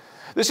willing.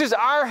 This is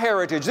our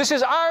heritage. This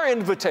is our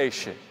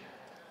invitation.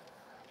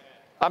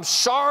 I'm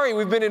sorry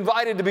we've been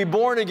invited to be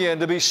born again,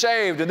 to be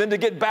saved, and then to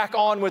get back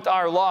on with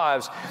our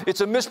lives. It's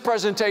a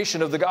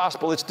mispresentation of the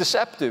gospel. It's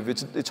deceptive.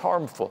 It's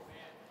harmful.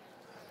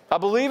 I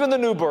believe in the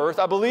new birth.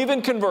 I believe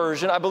in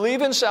conversion. I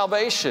believe in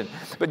salvation.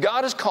 But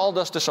God has called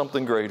us to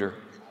something greater.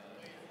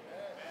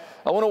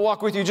 I want to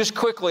walk with you just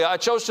quickly. I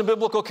chose some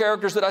biblical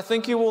characters that I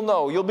think you will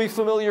know. You'll be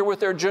familiar with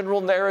their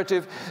general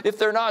narrative. If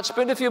they're not,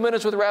 spend a few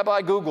minutes with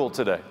Rabbi Google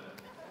today,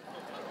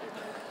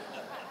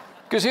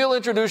 because he'll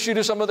introduce you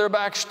to some of their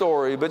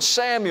backstory. But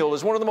Samuel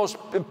is one of the most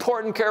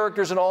important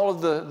characters in all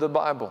of the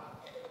Bible.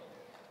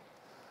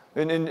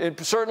 And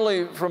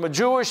certainly from a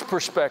Jewish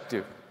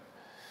perspective,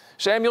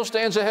 Samuel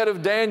stands ahead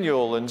of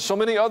Daniel and so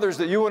many others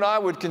that you and I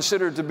would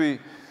consider to be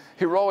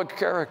heroic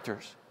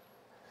characters.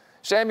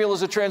 Samuel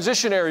is a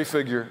transitionary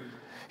figure.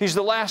 He's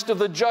the last of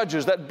the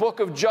judges, that book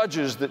of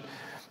Judges that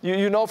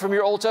you know from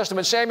your Old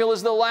Testament. Samuel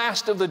is the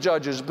last of the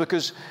judges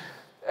because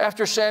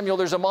after Samuel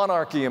there's a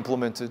monarchy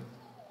implemented.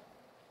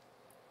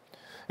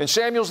 And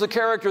Samuel's the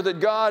character that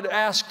God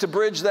asked to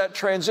bridge that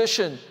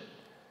transition.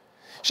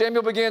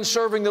 Samuel began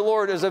serving the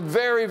Lord as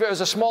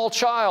a small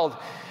child.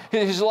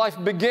 His life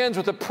begins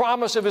with the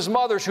promise of his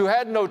mother, who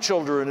had no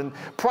children, and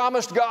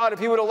promised God if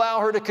he would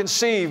allow her to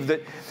conceive, that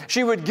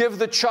she would give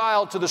the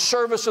child to the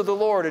service of the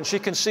Lord. And she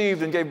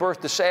conceived and gave birth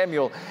to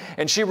Samuel,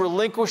 and she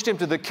relinquished him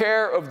to the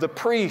care of the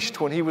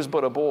priest when he was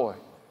but a boy.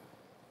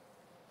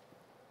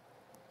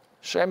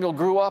 Samuel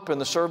grew up in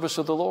the service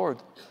of the Lord.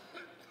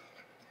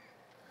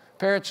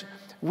 Parents,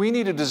 we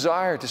need a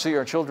desire to see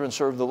our children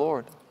serve the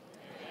Lord.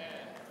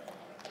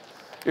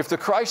 If the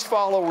Christ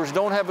followers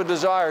don't have a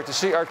desire to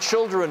see our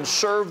children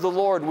serve the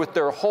Lord with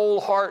their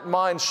whole heart,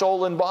 mind,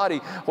 soul, and body,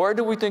 where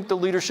do we think the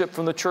leadership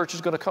from the church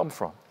is going to come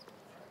from?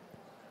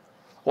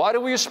 Why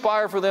do we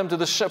aspire for them for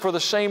the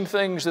same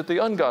things that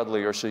the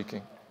ungodly are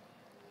seeking?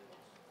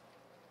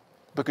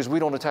 Because we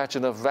don't attach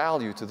enough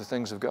value to the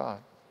things of God.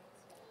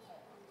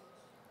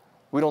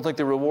 We don't think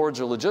the rewards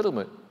are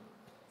legitimate.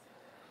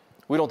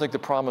 We don't think the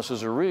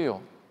promises are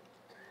real.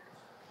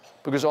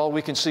 Because all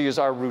we can see is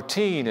our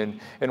routine,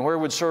 and where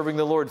would serving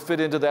the Lord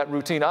fit into that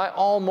routine? I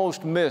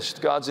almost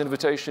missed God's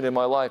invitation in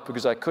my life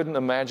because I couldn't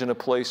imagine a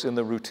place in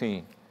the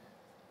routine.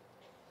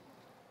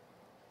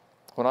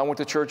 When I went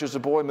to church as a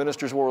boy,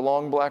 ministers wore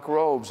long black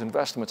robes and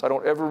vestments. I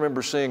don't ever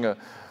remember seeing a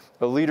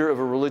leader of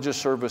a religious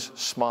service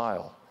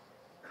smile,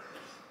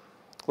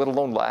 let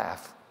alone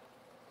laugh.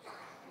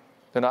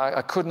 And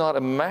I could not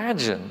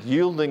imagine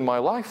yielding my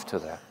life to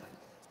that.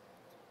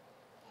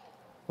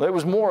 It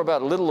was more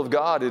about a little of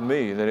God in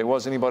me than it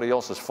was anybody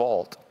else's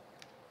fault.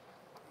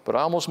 But I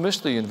almost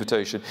missed the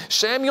invitation.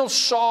 Samuel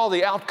saw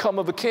the outcome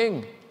of a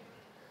king.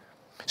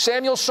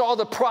 Samuel saw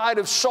the pride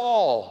of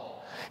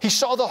Saul. He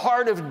saw the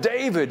heart of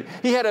David.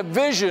 He had a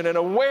vision and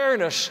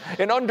awareness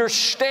and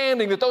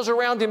understanding that those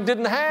around him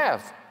didn't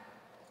have.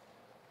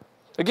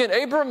 Again,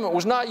 Abram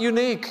was not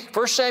unique.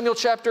 1 Samuel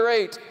chapter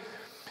 8.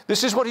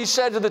 This is what he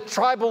said to the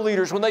tribal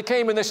leaders when they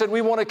came and they said,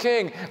 "We want a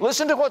king."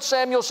 Listen to what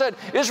Samuel said.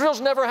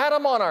 Israel's never had a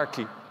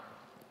monarchy.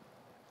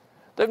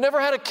 They've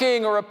never had a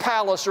king or a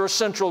palace or a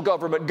central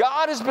government.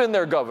 God has been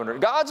their governor.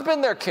 God's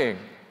been their king.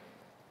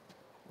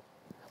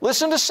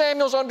 Listen to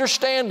Samuel's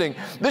understanding.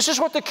 This is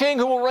what the king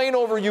who will reign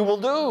over you will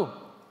do.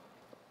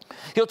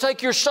 He'll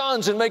take your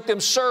sons and make them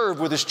serve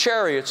with his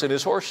chariots and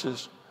his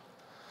horses.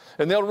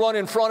 And they'll run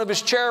in front of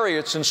his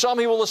chariots, and some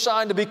he will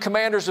assign to be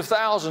commanders of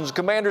thousands,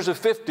 commanders of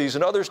 50s,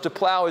 and others to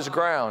plow his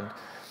ground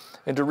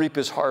and to reap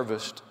his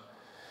harvest.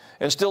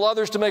 And still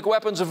others to make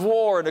weapons of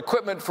war and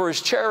equipment for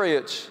his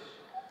chariots.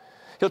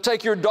 He'll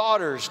take your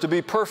daughters to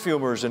be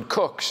perfumers and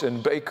cooks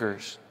and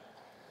bakers.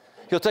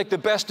 He'll take the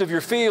best of your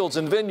fields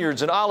and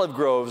vineyards and olive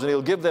groves, and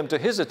he'll give them to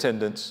his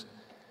attendants.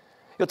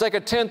 He'll take a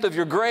tenth of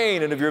your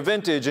grain and of your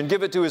vintage and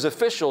give it to his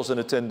officials and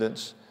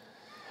attendants.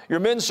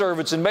 Your men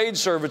servants and maid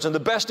servants and the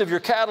best of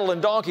your cattle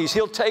and donkeys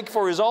he'll take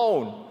for his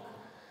own.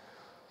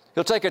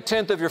 He'll take a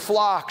tenth of your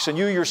flocks, and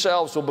you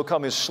yourselves will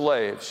become his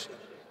slaves.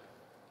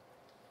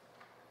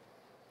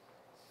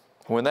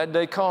 When that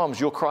day comes,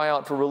 you'll cry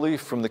out for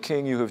relief from the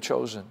king you have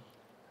chosen.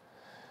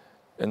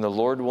 And the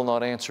Lord will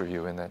not answer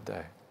you in that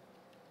day.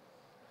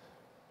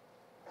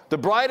 The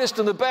brightest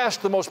and the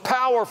best, the most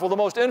powerful, the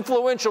most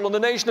influential in the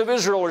nation of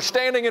Israel are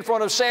standing in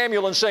front of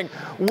Samuel and saying,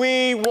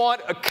 "We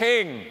want a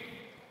king."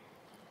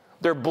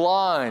 They're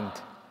blind.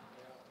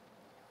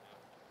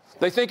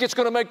 They think it's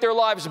going to make their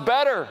lives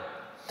better.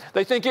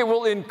 They think it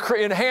will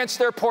enhance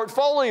their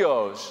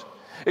portfolios,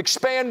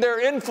 expand their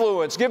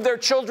influence, give their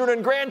children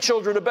and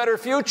grandchildren a better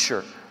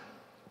future.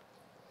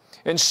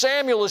 And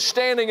Samuel is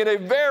standing in a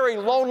very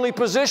lonely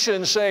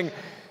position saying,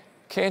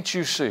 "Can't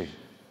you see?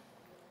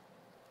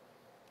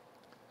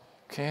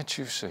 Can't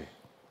you see?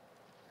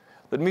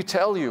 Let me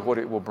tell you what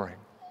it will bring."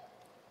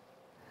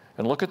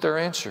 And look at their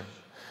answer.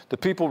 The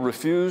people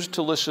refused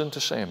to listen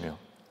to Samuel.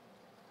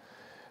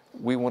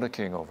 "We want a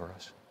king over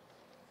us."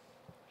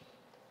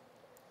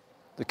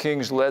 The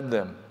kings led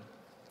them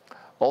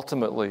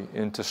ultimately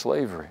into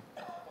slavery.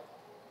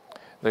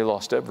 They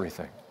lost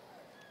everything.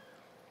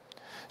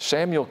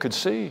 Samuel could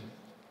see.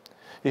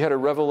 He had a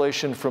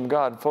revelation from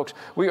God. Folks,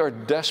 we are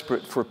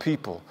desperate for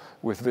people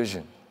with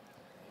vision.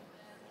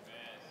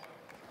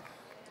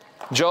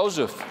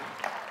 Joseph.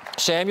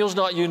 Samuel's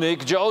not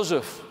unique.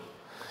 Joseph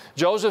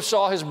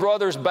saw his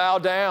brothers bow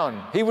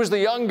down. He was the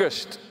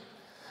youngest.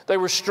 They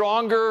were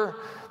stronger.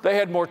 They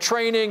had more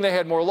training, they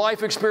had more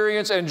life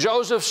experience, and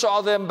Joseph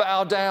saw them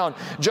bow down.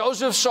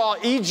 Joseph saw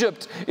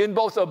Egypt in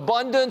both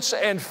abundance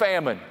and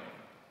famine,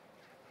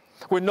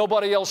 when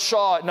nobody else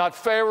saw it. Not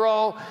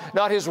Pharaoh,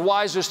 not his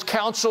wisest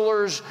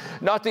counselors,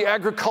 not the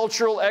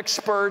agricultural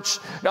experts,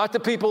 not the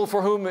people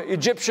for whom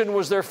Egyptian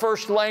was their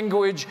first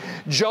language.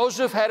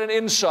 Joseph had an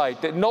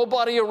insight that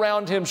nobody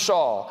around him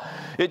saw.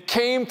 It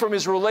came from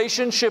his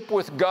relationship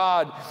with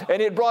God,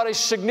 and it brought a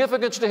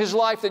significance to his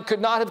life that could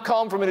not have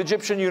come from an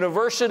Egyptian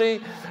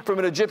university, from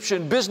an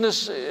Egyptian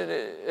business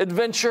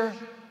adventure.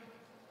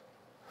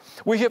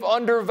 We have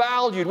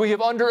undervalued, we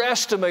have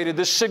underestimated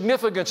the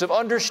significance of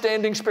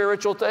understanding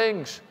spiritual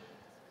things.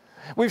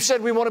 We've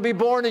said we want to be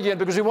born again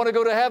because we want to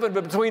go to heaven,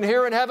 but between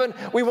here and heaven,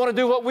 we want to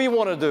do what we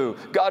want to do.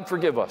 God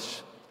forgive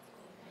us.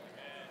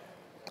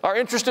 Our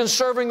interest in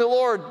serving the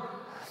Lord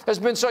has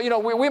been so,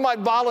 we might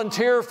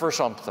volunteer for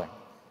something.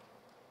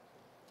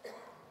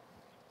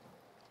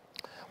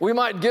 We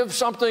might give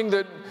something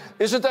that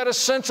isn't that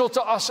essential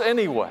to us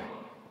anyway.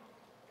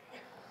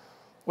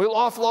 We'll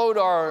offload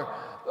our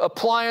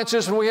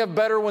appliances when we have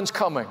better ones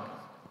coming.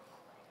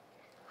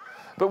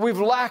 But we've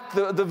lacked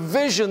the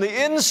vision,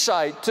 the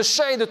insight to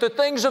say that the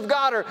things of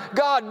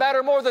God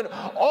matter more than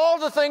all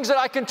the things that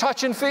I can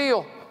touch and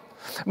feel.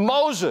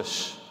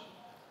 Moses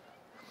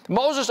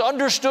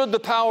understood the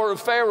power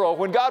of Pharaoh.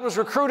 When God was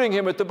recruiting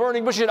him at the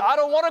burning bush, he said, I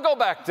don't want to go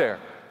back there.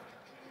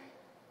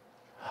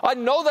 I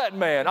know that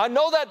man. I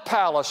know that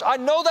palace. I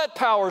know that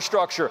power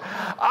structure.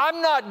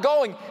 I'm not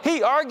going.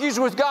 He argues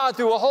with God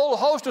through a whole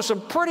host of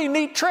some pretty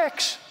neat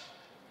tricks.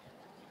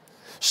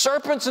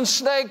 Serpents and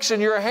snakes in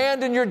your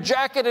hand and your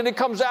jacket, and it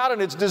comes out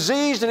and it's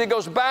diseased and it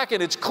goes back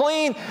and it's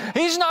clean.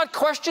 He's not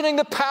questioning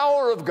the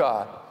power of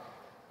God.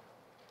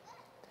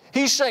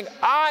 He's saying,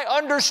 I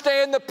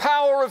understand the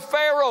power of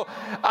Pharaoh.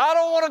 I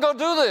don't want to go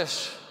do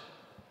this.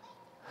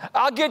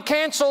 I'll get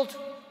canceled.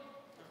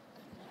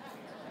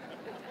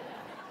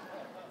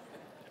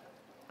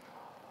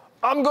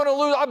 I'm going to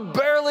lose. I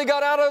barely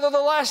got out of there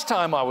the last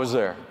time I was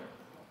there.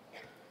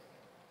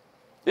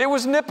 It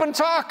was nip and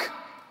tuck.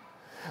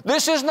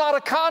 This is not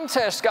a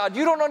contest, God.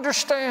 You don't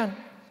understand.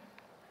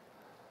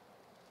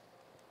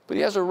 But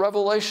he has a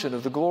revelation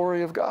of the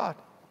glory of God.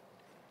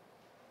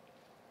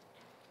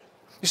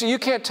 You see, you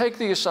can't take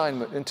the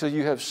assignment until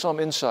you have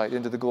some insight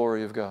into the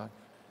glory of God.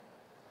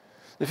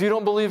 If you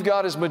don't believe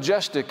God is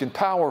majestic and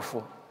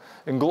powerful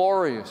and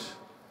glorious,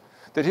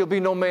 that he'll be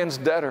no man's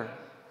debtor,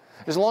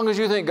 as long as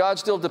you think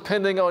God's still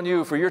depending on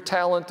you for your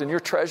talent and your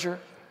treasure,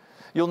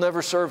 you'll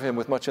never serve him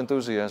with much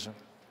enthusiasm.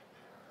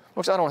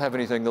 Folks, I don't have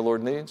anything the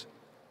Lord needs.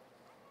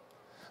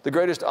 The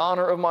greatest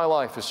honor of my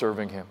life is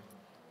serving him.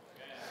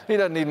 He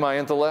doesn't need my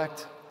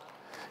intellect.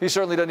 He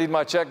certainly doesn't need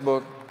my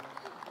checkbook.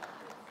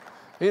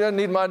 He doesn't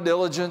need my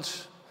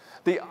diligence.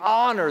 The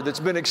honor that's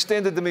been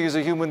extended to me as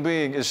a human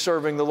being is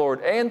serving the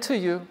Lord, and to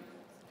you.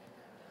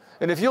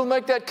 And if you'll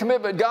make that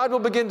commitment, God will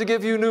begin to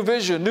give you new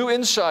vision, new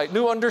insight,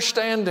 new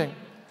understanding.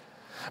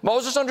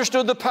 Moses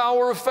understood the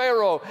power of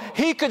Pharaoh.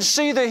 He could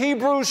see the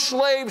Hebrew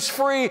slaves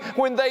free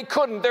when they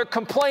couldn't. They're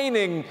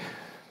complaining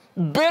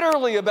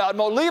bitterly about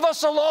Moses. Leave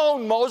us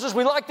alone, Moses.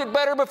 We liked it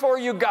better before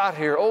you got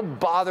here. Oh,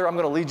 bother, I'm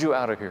going to lead you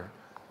out of here.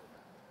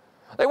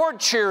 They weren't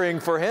cheering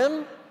for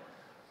him.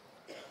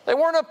 They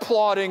weren't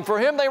applauding for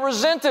him. They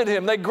resented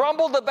him. They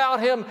grumbled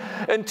about him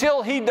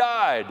until he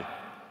died.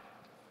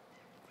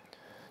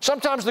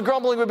 Sometimes the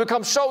grumbling would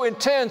become so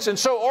intense and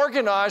so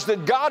organized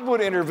that God would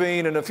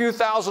intervene and a few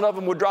thousand of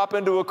them would drop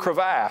into a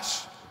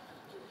crevasse.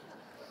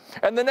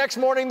 And the next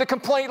morning the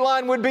complaint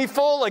line would be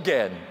full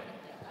again.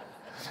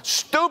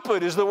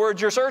 Stupid is the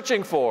word you're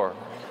searching for.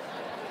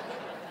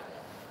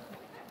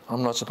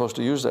 I'm not supposed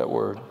to use that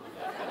word.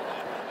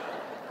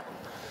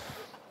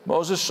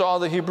 Moses saw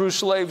the Hebrew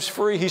slaves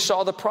free. He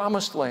saw the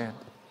promised land.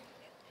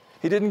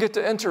 He didn't get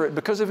to enter it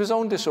because of his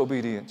own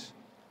disobedience.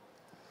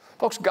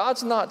 Folks,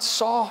 God's not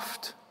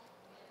soft.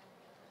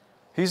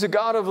 He's a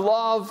God of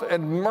love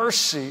and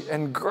mercy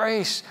and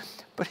grace,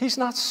 but he's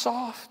not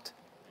soft.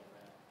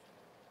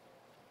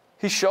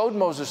 He showed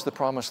Moses the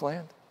promised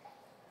land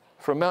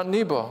from Mount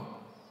Nebo.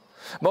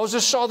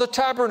 Moses saw the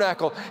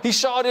tabernacle. He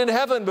saw it in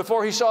heaven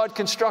before he saw it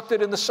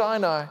constructed in the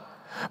Sinai.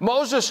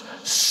 Moses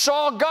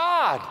saw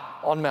God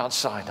on Mount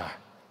Sinai.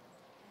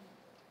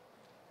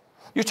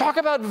 You talk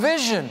about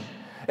vision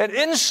and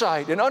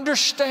insight and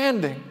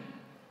understanding.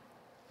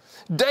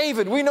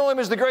 David, we know him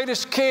as the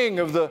greatest king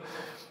of the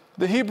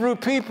Hebrew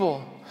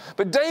people.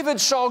 But David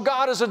saw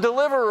God as a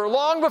deliverer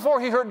long before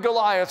he heard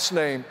Goliath's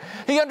name.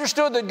 He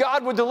understood that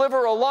God would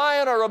deliver a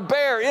lion or a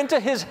bear into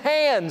his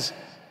hands,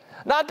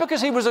 not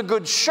because he was a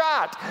good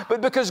shot,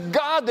 but because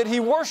God that he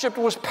worshiped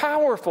was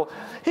powerful.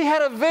 He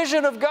had a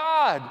vision of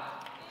God.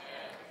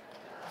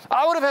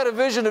 I would have had a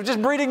vision of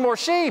just breeding more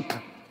sheep.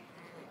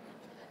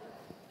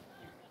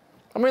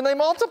 I mean, they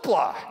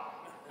multiply.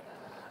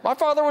 My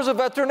father was a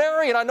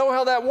veterinarian. I know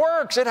how that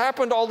works. It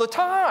happened all the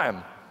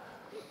time.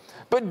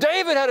 But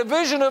David had a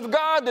vision of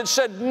God that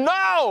said,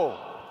 no,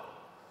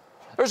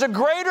 there's a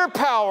greater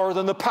power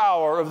than the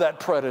power of that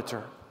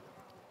predator.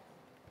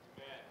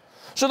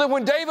 So that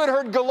when David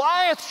heard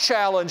Goliath's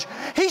challenge,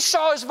 he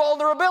saw his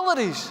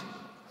vulnerabilities.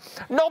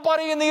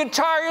 Nobody in the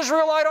entire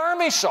Israelite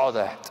army saw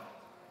that.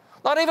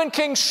 Not even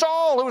King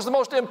Saul, who was the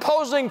most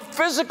imposing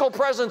physical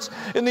presence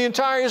in the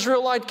entire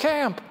Israelite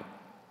camp.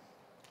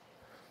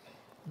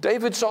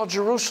 David saw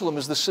Jerusalem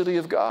as the city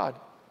of God.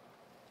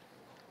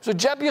 It was a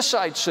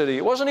Jebusite city.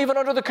 It wasn't even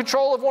under the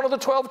control of one of the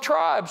 12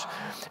 tribes.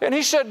 And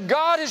he said,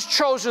 God has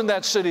chosen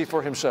that city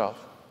for himself.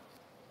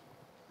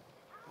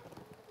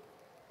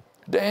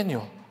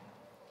 Daniel's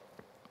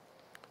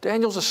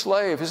a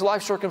slave. His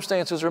life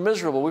circumstances are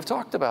miserable. We've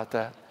talked about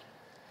that.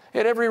 He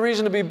had every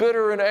reason to be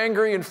bitter and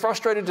angry and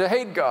frustrated, to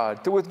hate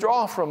God, to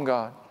withdraw from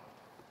God.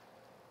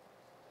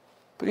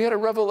 But he had a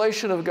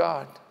revelation of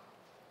God.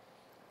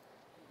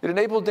 It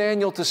enabled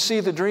Daniel to see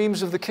the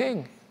dreams of the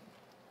king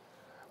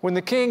when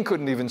the king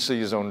couldn't even see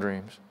his own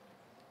dreams.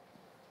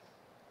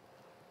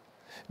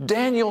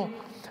 Daniel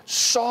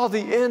saw the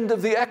end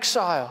of the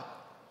exile.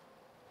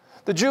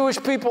 The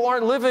Jewish people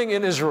aren't living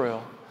in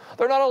Israel.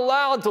 They're not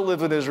allowed to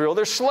live in Israel.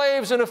 They're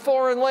slaves in a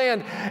foreign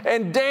land.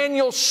 And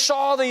Daniel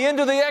saw the end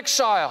of the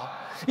exile.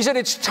 He said,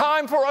 it's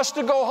time for us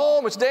to go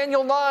home. It's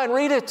Daniel 9.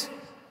 Read it.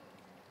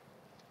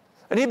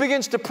 And he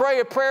begins to pray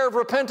a prayer of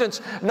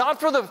repentance, not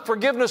for the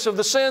forgiveness of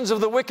the sins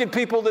of the wicked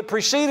people that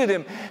preceded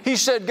him. He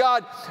said,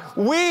 God,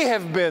 we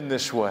have been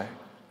this way.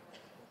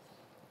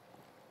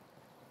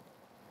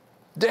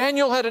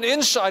 Daniel had an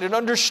insight, an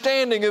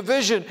understanding, a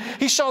vision.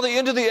 He saw the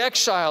end of the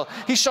exile.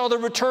 He saw the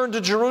return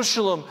to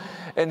Jerusalem.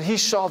 And he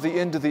saw the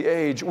end of the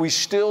age. We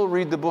still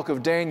read the book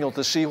of Daniel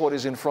to see what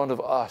is in front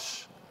of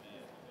us.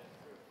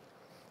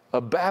 A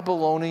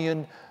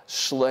Babylonian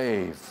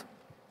slave.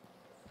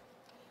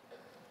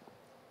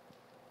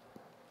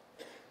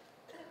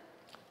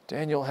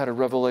 Daniel had a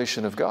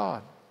revelation of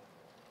God.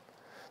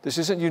 This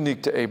isn't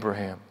unique to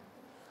Abraham.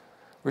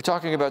 We're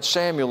talking about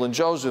Samuel and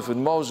Joseph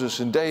and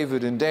Moses and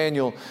David and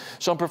Daniel.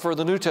 Some prefer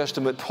the New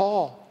Testament.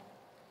 Paul,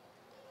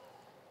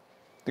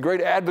 the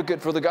great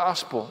advocate for the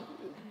gospel.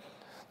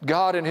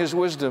 God in His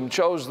wisdom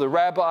chose the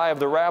rabbi of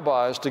the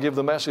rabbis to give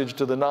the message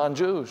to the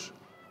non-Jews,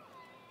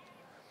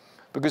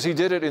 because he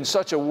did it in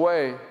such a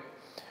way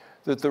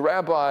that the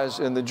rabbis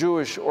in the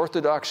Jewish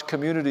Orthodox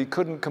community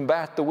couldn't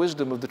combat the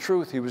wisdom of the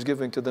truth he was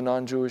giving to the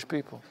non-Jewish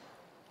people.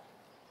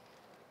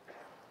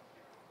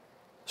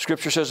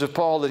 Scripture says of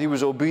Paul that he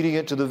was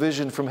obedient to the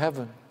vision from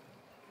heaven.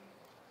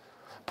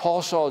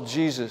 Paul saw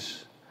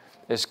Jesus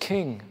as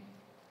king.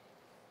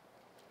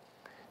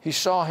 He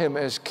saw him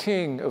as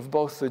king of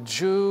both the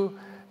Jew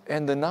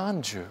and the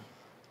non-Jew.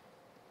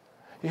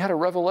 He had a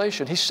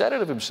revelation. He said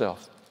it of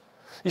himself.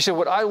 He said,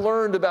 what I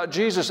learned about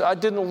Jesus, I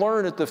didn't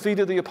learn at the feet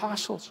of the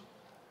apostles.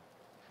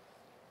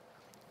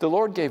 The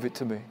Lord gave it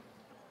to me.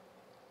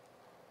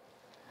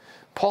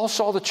 Paul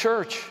saw the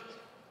church.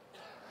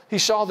 He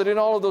saw that in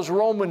all of those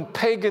Roman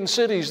pagan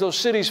cities, those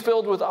cities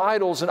filled with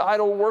idols and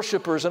idol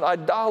worshipers and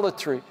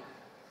idolatry,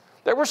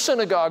 there were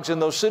synagogues in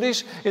those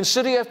cities. In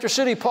city after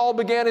city, Paul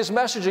began his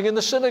messaging in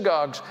the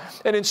synagogues.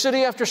 And in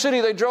city after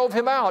city, they drove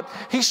him out.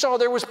 He saw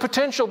there was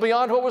potential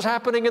beyond what was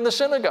happening in the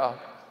synagogue.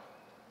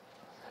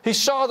 He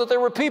saw that there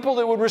were people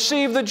that would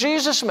receive the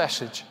Jesus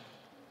message.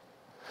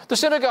 The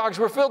synagogues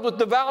were filled with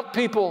devout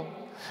people,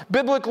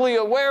 biblically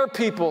aware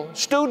people,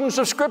 students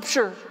of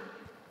Scripture,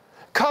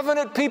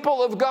 covenant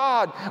people of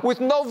God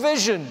with no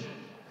vision,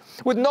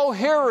 with no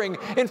hearing.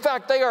 In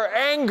fact, they are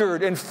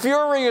angered and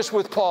furious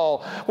with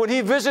Paul when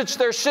he visits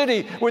their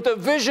city with a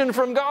vision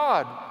from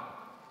God.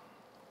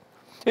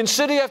 In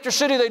city after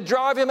city, they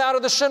drive him out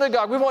of the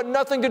synagogue. We want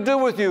nothing to do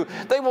with you.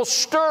 They will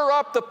stir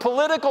up the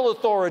political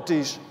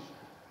authorities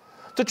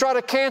to try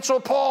to cancel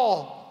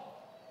Paul.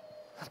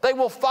 They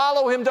will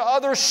follow him to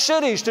other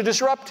cities to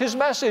disrupt his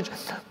message.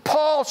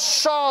 Paul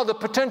saw the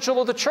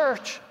potential of the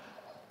church.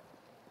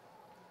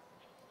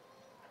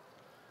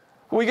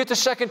 We get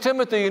to 2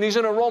 Timothy, and he's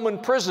in a Roman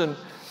prison,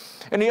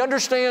 and he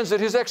understands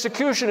that his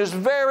execution is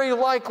very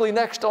likely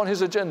next on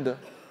his agenda.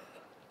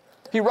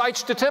 He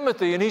writes to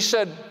Timothy, and he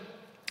said,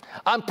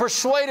 I'm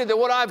persuaded that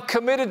what I've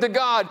committed to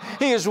God,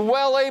 He is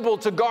well able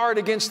to guard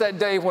against that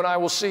day when I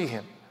will see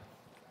Him.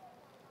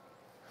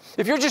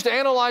 If you're just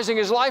analyzing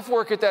his life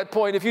work at that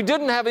point, if you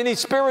didn't have any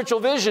spiritual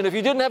vision, if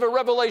you didn't have a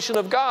revelation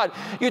of God,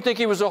 you'd think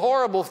he was a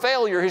horrible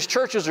failure. His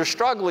churches are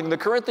struggling. The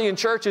Corinthian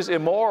church is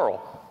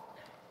immoral.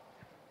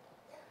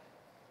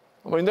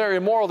 I mean, they're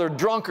immoral. They're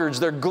drunkards.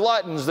 They're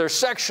gluttons. They're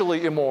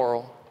sexually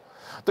immoral.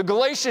 The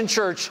Galatian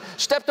church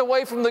stepped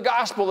away from the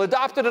gospel,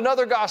 adopted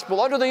another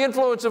gospel under the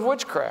influence of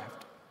witchcraft.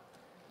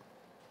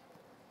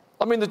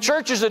 I mean, the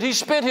churches that he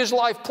spent his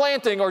life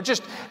planting are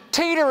just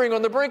teetering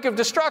on the brink of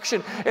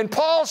destruction, and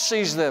Paul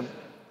sees them.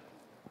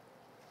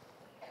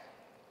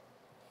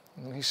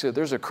 And he said,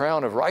 there's a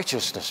crown of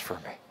righteousness for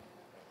me.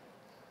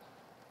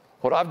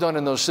 What I've done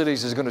in those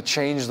cities is going to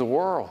change the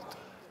world.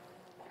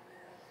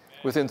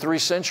 Within 3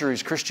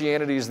 centuries,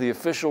 Christianity is the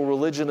official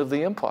religion of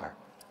the empire.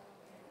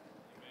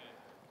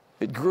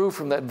 It grew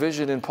from that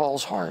vision in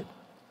Paul's heart.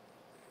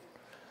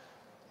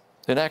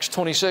 In Acts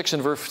 26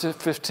 and verse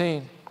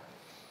 15,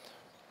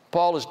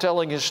 Paul is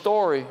telling his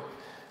story.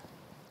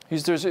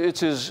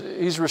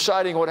 He's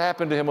reciting what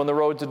happened to him on the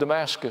road to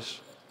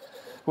Damascus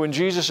when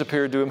Jesus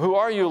appeared to him. Who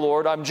are you,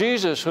 Lord? I'm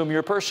Jesus, whom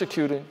you're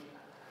persecuting.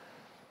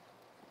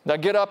 Now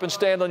get up and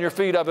stand on your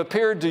feet. I've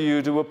appeared to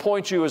you to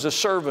appoint you as a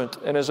servant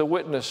and as a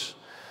witness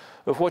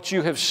of what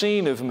you have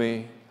seen of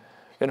me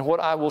and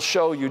what I will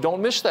show you.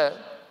 Don't miss that.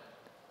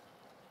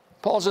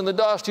 Paul's in the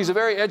dust. He's a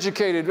very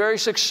educated, very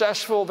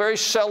successful, very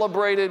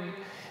celebrated.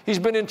 He's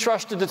been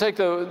entrusted to take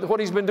what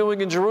he's been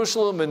doing in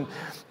Jerusalem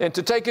and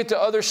to take it to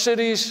other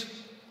cities.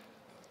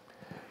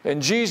 And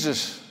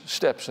Jesus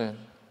steps in.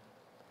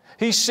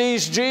 He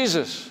sees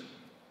Jesus.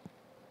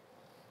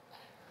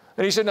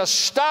 And he said, now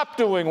stop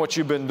doing what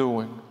you've been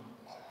doing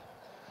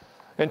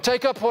and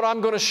take up what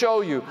I'm going to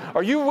show you.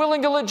 Are you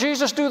willing to let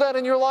Jesus do that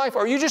in your life?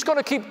 Or are you just going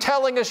to keep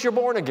telling us you're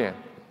born again?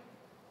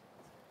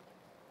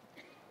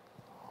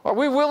 Are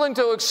we willing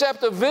to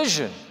accept a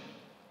vision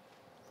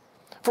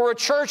for a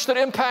church that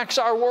impacts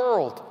our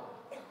world?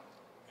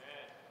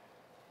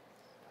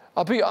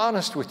 I'll be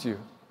honest with you.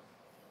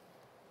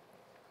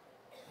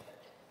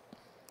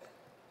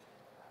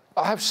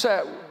 I have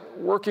sat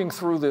working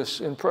through this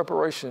in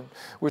preparation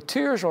with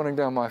tears running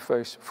down my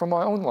face from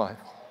my own life.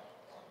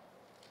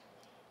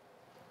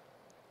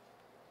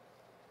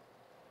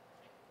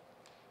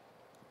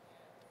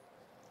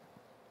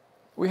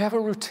 We have a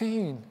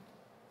routine,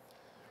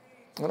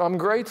 and I'm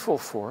grateful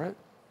for it.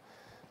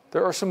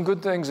 There are some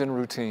good things in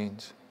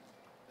routines,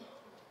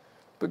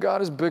 but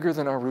God is bigger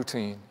than our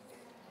routine.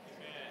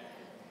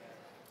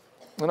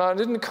 And I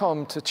didn't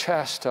come to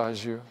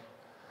chastise you.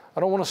 I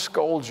don't want to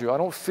scold you. I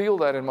don't feel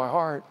that in my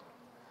heart.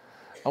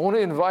 I want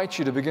to invite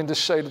you to begin to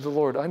say to the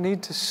Lord, I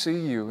need to see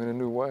you in a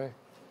new way.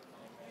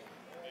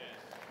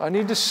 I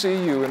need to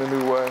see you in a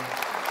new way.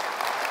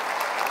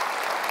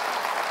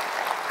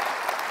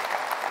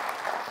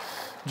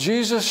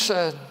 Jesus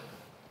said,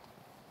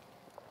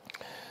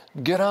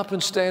 get up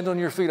and stand on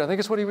your feet. I think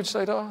it's what he would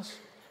say to us.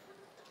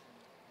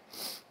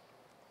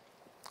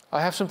 I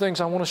have some things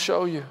I want to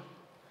show you.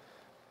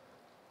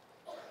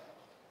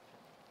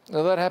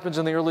 Now that happens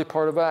in the early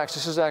part of Acts.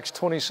 This is Acts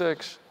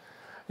 26.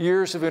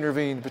 Years have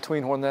intervened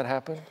between when that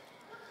happened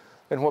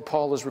and what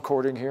Paul is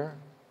recording here.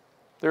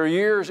 There are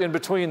years in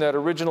between that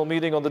original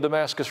meeting on the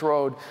Damascus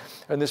Road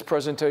and this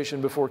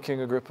presentation before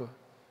King Agrippa.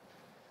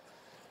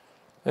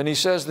 And he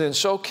says then,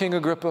 so King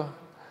Agrippa,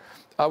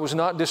 I was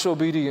not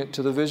disobedient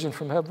to the vision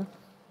from heaven.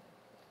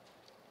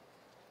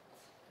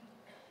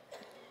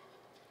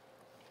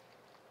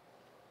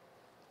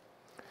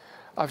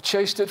 I've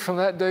chased it from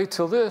that day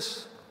till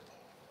this.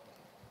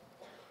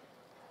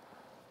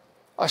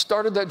 I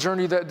started that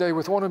journey that day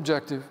with one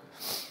objective,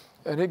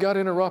 and it got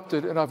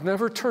interrupted, and I've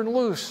never turned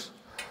loose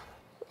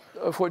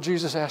of what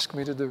Jesus asked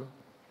me to do.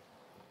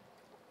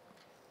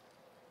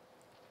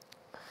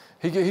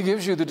 He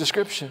gives you the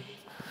description.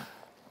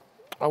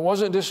 I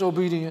wasn't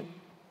disobedient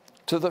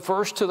to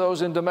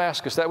those in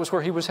Damascus. That was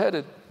where he was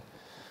headed.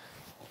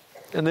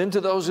 And then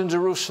to those in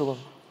Jerusalem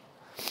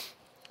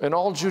and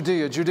all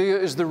Judea. Judea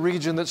is the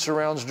region that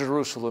surrounds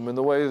Jerusalem in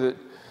the way that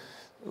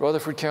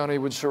Rutherford County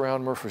would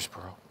surround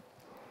Murfreesboro.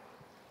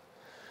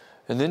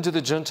 And then to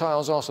the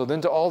Gentiles also,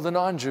 then to all the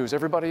non-Jews,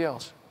 everybody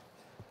else.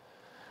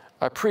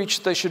 I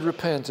preached they should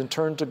repent and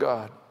turn to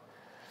God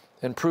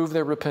and prove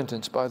their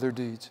repentance by their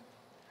deeds.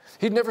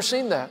 He'd never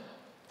seen that.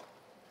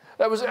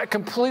 That was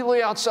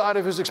completely outside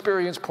of his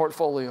experience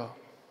portfolio.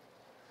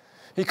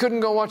 He couldn't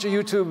go watch a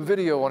YouTube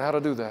video on how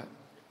to do that.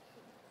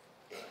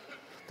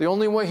 The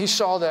only way he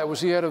saw that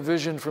was he had a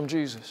vision from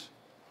Jesus.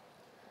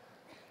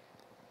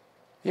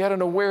 He had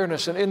an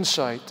awareness, an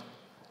insight.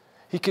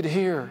 He could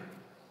hear.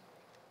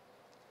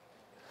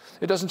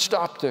 It doesn't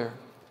stop there.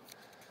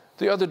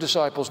 The other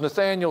disciples,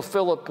 Nathanael,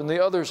 Philip, and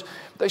the others,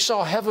 they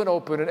saw heaven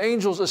open and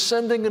angels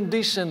ascending and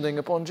descending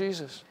upon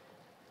Jesus.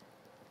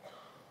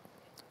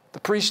 The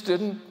priests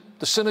didn't.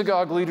 The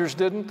synagogue leaders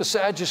didn't. The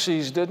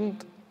Sadducees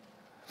didn't.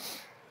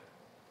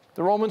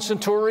 The Roman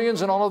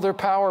centurions and all of their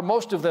power,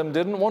 most of them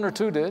didn't. One or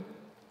two did.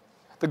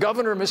 The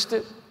governor missed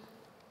it.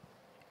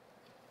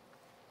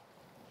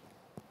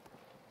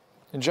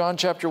 In John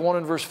chapter 1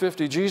 and verse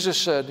 50, Jesus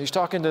said, he's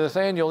talking to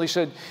Nathanael, he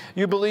said,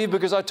 you believe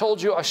because I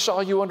told you I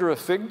saw you under a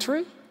fig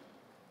tree?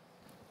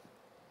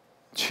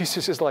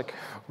 Jesus is like,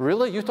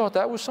 really? You thought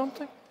that was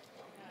something?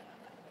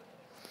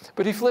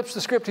 But he flips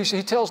the script.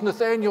 He tells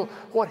Nathanael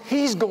what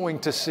he's going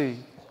to see.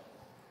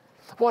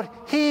 What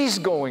he's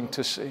going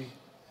to see.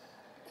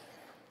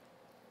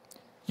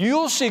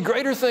 You'll see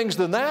greater things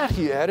than that,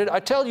 he added.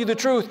 I tell you the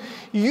truth,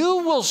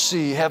 you will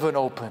see heaven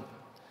open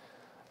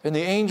and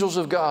the angels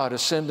of God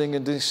ascending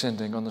and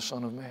descending on the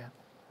Son of Man.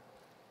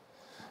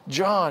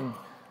 John,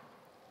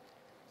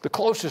 the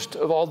closest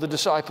of all the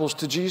disciples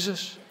to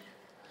Jesus,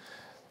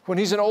 when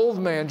he's an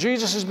old man,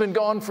 Jesus has been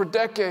gone for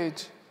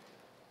decades.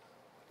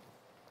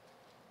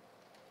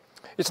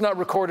 It's not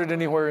recorded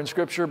anywhere in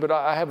Scripture, but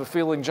I have a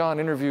feeling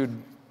John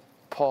interviewed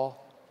Paul.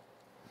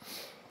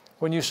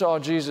 When you saw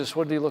Jesus,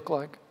 what did he look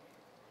like?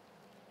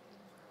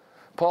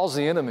 Paul's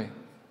the enemy.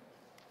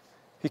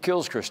 He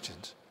kills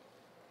Christians.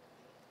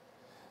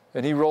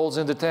 And he rolls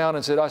into town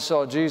and said, I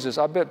saw Jesus.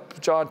 I bet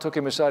John took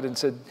him aside and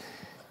said,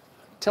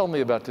 Tell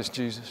me about this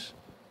Jesus.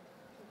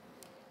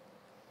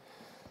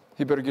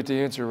 He better get the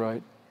answer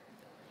right.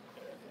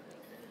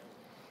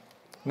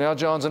 Now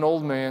John's an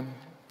old man.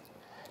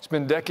 It's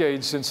been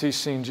decades since he's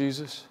seen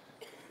Jesus.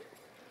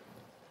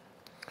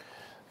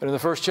 And in the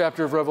first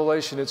chapter of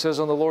Revelation, it says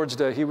on the Lord's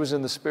day, he was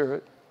in the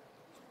Spirit.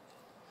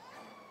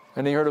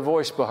 And he heard a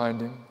voice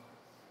behind him.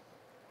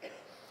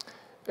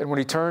 And when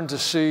he turned to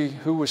see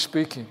who was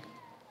speaking,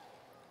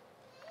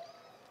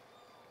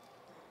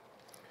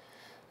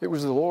 it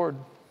was the Lord.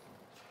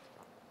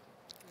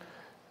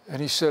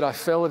 And he said, I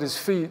fell at his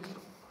feet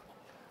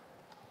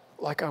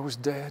like I was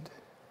dead.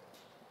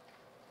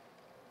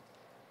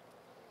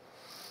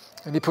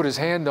 And he put his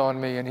hand on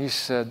me and he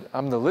said,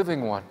 I'm the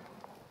living one.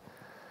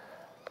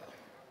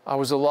 I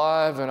was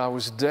alive and I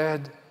was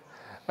dead,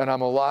 and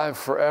I'm alive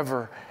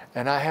forever,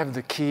 and I have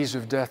the keys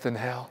of death and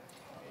hell.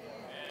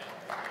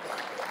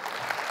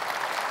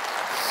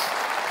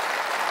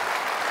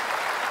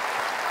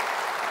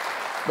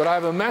 But I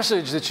have a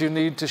message that you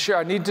need to share.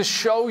 I need to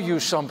show you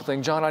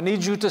something, John. I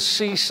need you to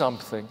see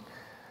something.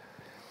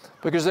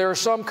 Because there are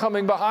some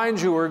coming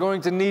behind you who are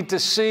going to need to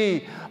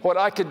see what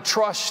I could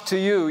trust to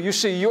you. You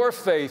see, your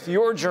faith,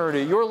 your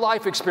journey, your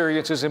life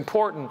experience is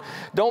important.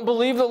 Don't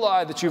believe the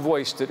lie that you've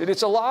wasted.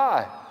 It's a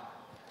lie.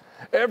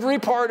 Every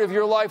part of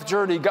your life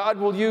journey God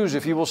will use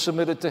if you will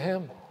submit it to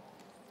Him.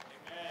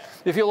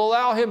 If you'll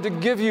allow Him to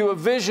give you a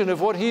vision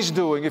of what He's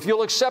doing, if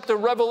you'll accept a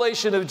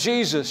revelation of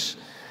Jesus,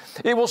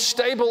 it will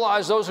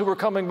stabilize those who are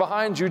coming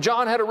behind you.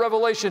 John had a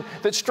revelation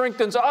that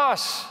strengthens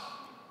us.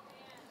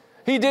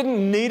 He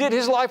didn't need it.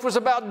 His life was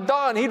about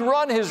done. He'd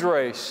run his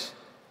race.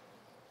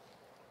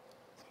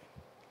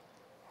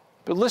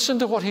 But listen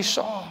to what he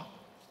saw.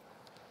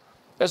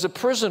 As a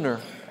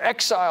prisoner,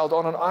 exiled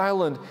on an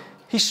island,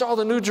 he saw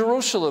the New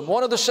Jerusalem,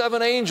 one of the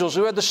 7 angels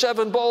who had the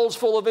 7 bowls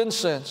full of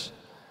incense.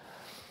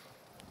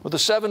 With the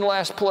 7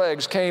 last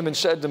plagues came and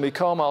said to me,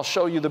 come, I'll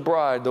show you the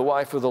bride, the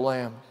wife of the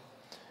Lamb.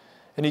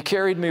 And he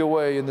carried me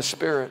away in the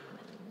Spirit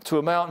to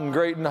a mountain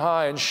great and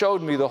high and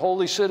showed me the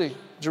holy city,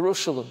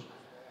 Jerusalem,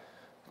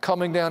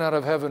 coming down out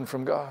of heaven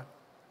from God.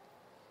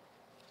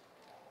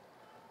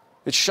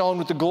 It shone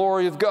with the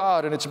glory of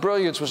God, and its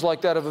brilliance was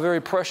like that of a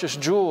very precious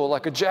jewel,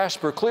 like a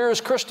jasper, clear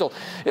as crystal.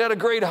 It had a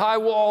great high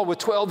wall with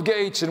 12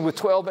 gates and with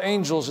 12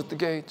 angels at the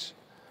gates.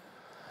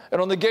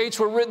 And on the gates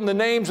were written the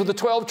names of the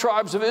 12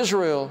 tribes of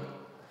Israel.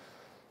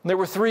 And there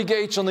were 3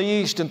 gates on the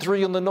east, and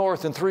 3 on the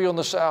north, and 3 on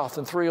the south,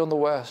 and 3 on the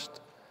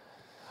west.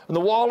 And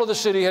the wall of the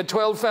city had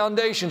 12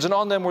 foundations, and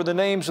on them were the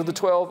names of the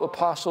 12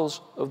 apostles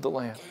of the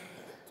Lamb.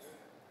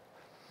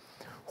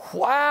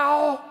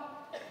 Wow.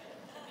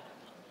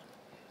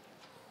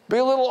 Be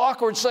a little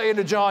awkward saying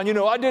to John, you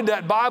know, I did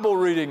that Bible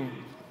reading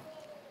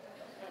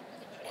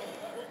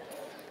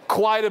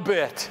quite a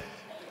bit.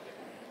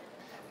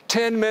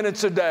 10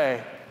 minutes a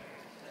day.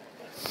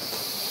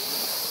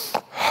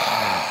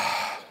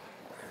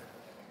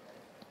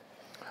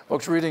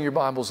 Folks, reading your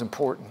Bible is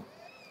important.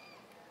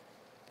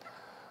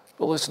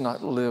 But let's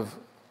not live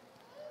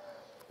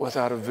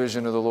without a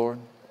vision of the Lord.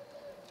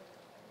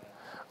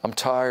 I'm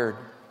tired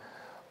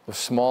of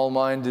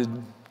small-minded,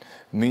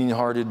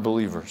 mean-hearted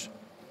believers.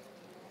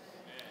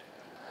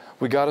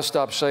 We got to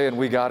stop saying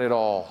we got it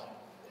all.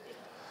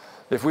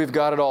 If we've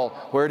got it all,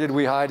 where did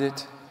we hide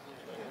it?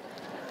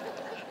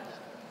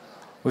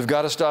 We've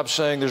got to stop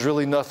saying there's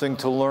really nothing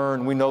to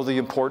learn. We know the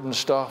important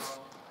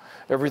stuff.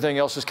 Everything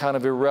else is kind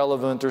of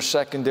irrelevant or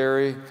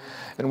secondary.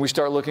 And we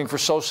start looking for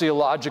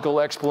sociological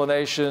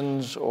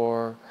explanations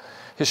or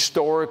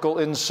historical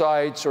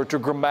insights or to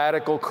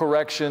grammatical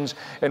corrections,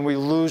 and we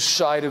lose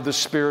sight of the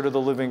Spirit of the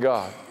living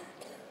God.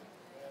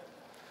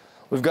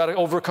 We've got to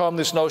overcome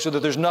this notion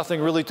that there's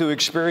nothing really to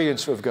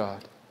experience with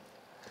God.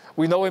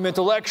 We know Him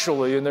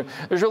intellectually, and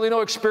there's really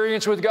no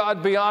experience with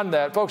God beyond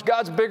that. Folks,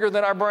 God's bigger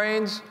than our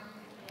brains,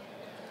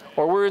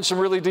 or we're in some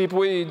really deep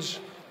weeds.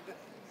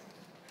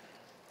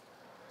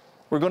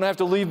 We're going to have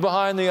to leave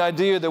behind the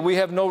idea that we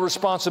have no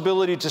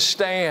responsibility to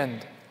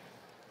stand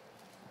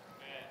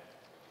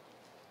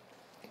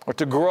or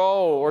to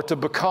grow or to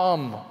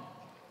become.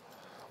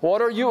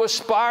 What are you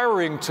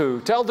aspiring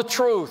to? Tell the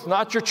truth,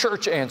 not your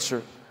church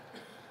answer.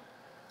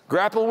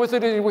 Grapple with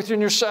it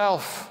within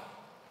yourself.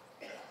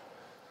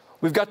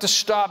 We've got to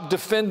stop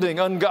defending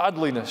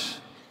ungodliness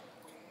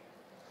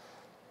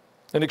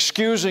and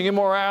excusing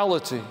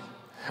immorality.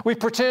 We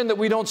pretend that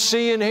we don't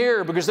see and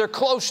hear because they're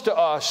close to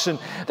us, and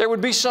there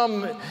would be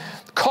some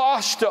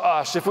cost to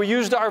us if we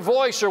used our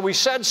voice or we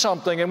said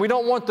something, and we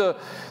don't want the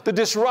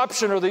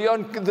disruption or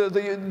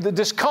the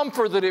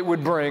discomfort that it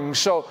would bring.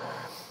 So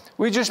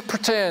we just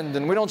pretend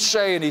and we don't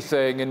say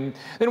anything, and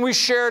then we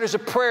share it as a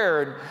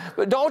prayer.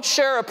 But don't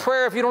share a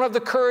prayer if you don't have the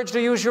courage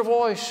to use your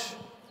voice.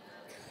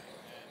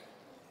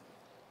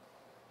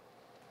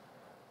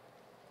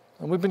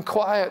 And we've been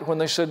quiet when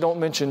they said don't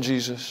mention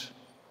Jesus.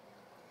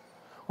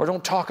 Or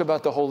don't talk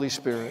about the Holy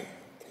Spirit.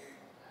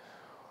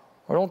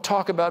 Or don't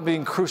talk about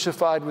being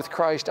crucified with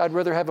Christ. I'd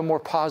rather have a more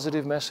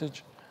positive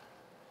message.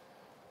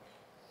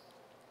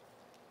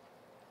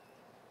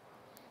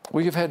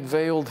 We have had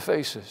veiled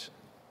faces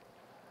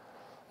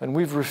And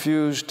we've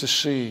refused to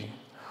see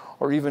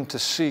or even to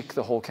seek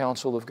the whole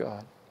counsel of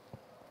God.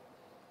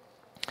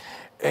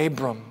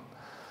 Abram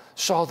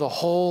saw the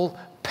whole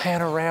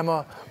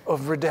panorama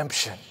of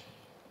redemption.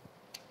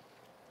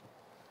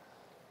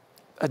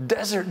 A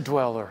desert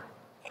dweller,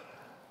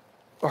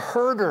 a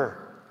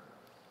herder,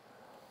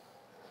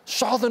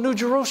 saw the New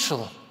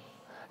Jerusalem.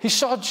 He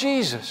saw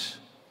Jesus.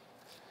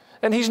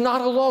 And he's not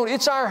alone.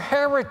 It's our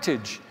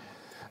heritage.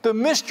 The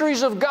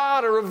mysteries of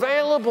God are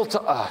available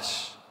to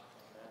us.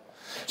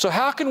 So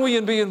how can we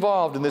be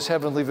involved in this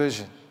heavenly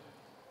vision?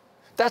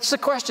 That's the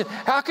question.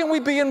 How can we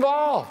be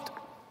involved?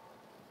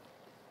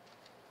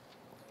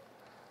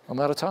 I'm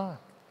out of time.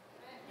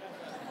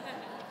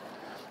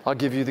 I'll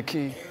give you the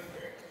key.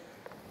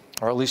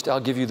 Or at least I'll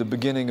give you the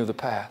beginning of the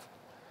path.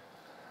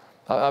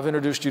 I've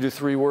introduced you to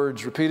 3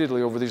 words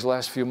repeatedly over these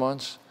last few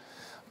months: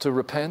 to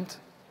repent,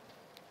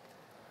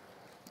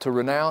 to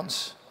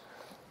renounce,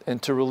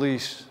 and to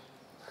release.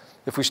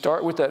 If we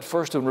start with that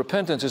first one,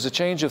 repentance is a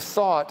change of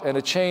thought and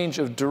a change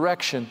of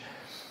direction.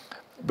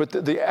 But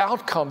the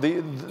outcome,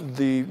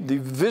 the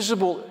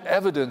visible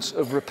evidence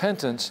of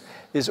repentance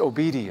is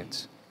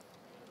obedience.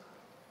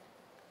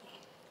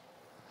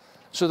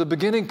 So the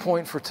beginning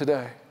point for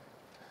today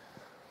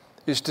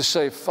is to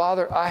say,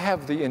 Father, I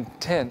have the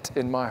intent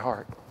in my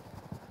heart.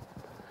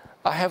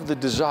 I have the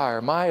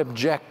desire, my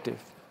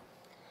objective.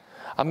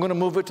 I'm going to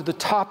move it to the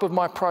top of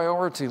my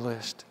priority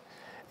list,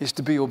 is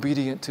to be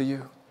obedient to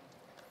you.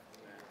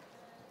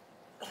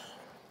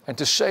 And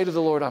to say to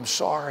the Lord, I'm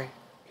sorry.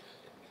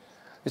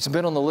 It's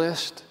been on the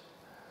list,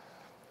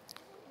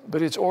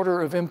 but its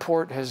order of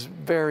import has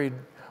varied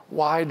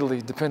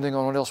widely depending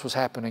on what else was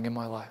happening in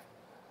my life.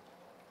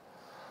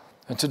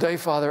 And today,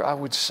 Father, I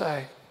would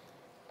say,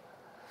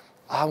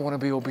 I want to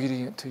be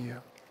obedient to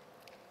you.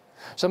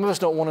 Some of us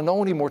don't want to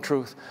know any more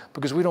truth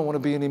because we don't want to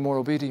be any more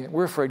obedient.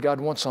 We're afraid God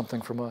wants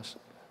something from us.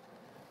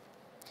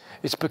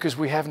 It's because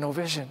we have no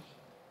vision.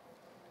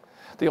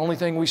 The only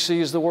thing we see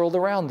is the world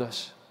around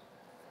us.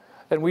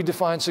 And we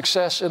define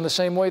success in the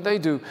same way they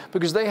do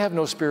because they have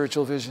no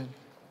spiritual vision.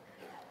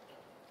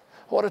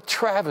 What a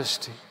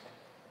travesty.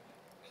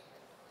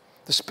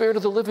 The Spirit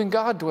of the living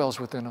God dwells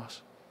within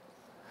us.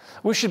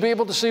 We should be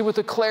able to see with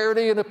a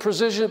clarity and a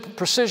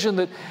precision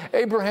that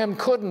Abraham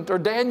couldn't or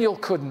Daniel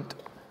couldn't,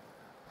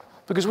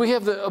 because we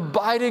have the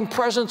abiding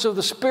presence of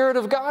the Spirit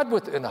of God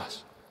within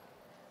us.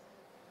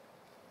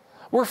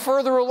 We're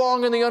further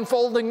along in the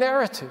unfolding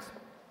narrative.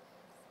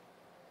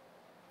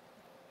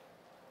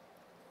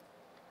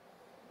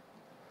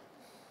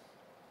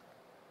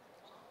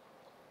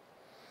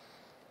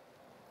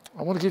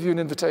 I want to give you an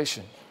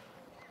invitation.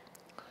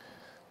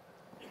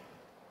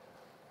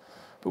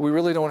 But we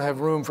really don't have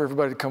room for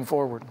everybody to come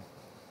forward.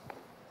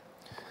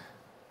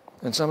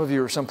 And some of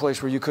you are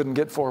someplace where you couldn't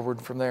get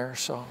forward from there,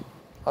 so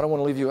I don't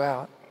want to leave you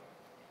out.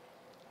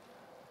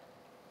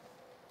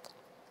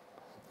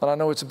 And I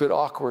know it's a bit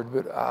awkward,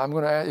 but I'm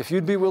going to ask, if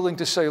you'd be willing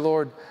to say,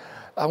 Lord,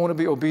 I want to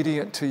be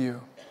obedient to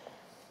you.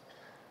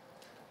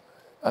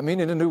 I mean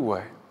in a new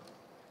way.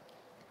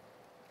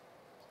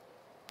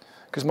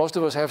 Because most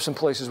of us have some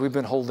places we've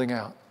been holding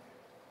out.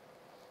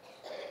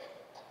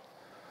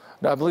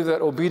 Now, I believe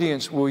that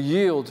obedience will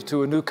yield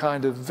to a new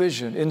kind of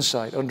vision,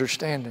 insight,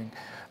 understanding.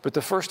 But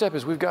the first step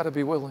is we've got to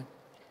be willing.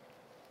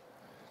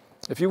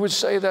 If you would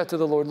say that to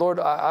the Lord, Lord,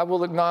 I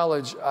will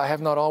acknowledge I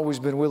have not always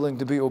been willing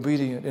to be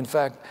obedient. In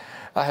fact,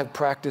 I have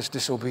practiced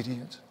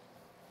disobedience.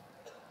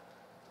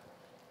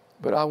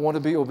 But I want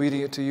to be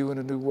obedient to you in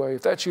a new way.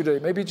 If that's you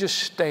today, maybe just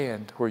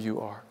stand where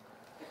you are.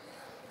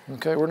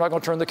 Okay, we're not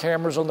going to turn the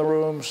cameras on the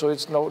room, so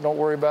don't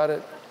worry about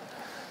it.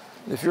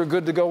 If you're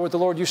good to go with the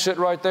Lord, you sit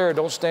right there.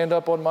 Don't stand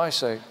up on my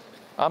sake.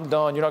 I'm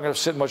done. You're not going to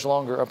sit much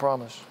longer, I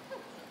promise.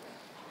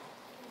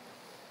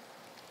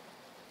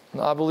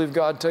 And I believe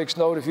God takes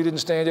note. If you didn't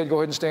stand yet, go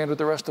ahead and stand with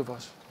the rest of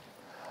us.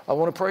 I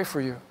want to pray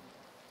for you.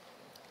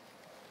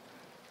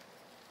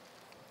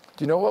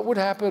 Do you know what would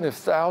happen if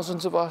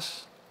thousands of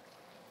us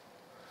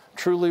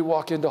truly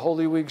walk into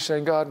Holy Week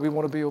saying, God, we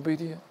want to be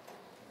obedient?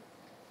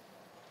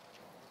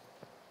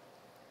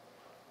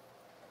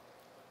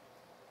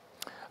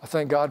 I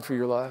thank God for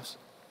your lives.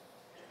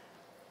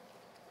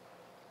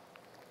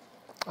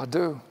 I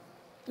do.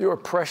 You are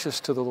precious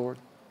to the Lord.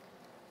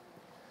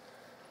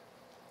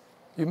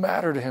 You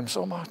matter to Him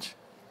so much.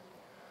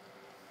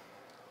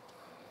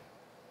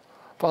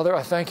 Father,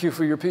 I thank you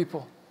for your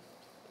people.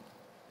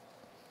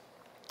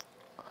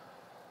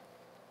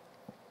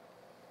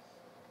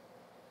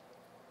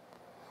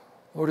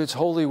 Lord, it's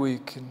Holy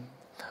Week, and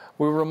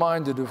we're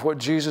reminded of what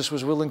Jesus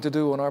was willing to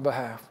do on our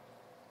behalf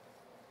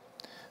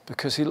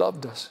because He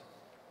loved us.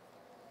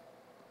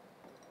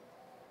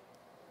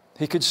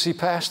 He could see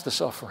past the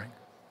suffering.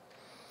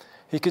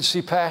 He could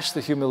see past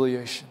the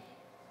humiliation.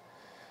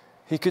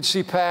 He could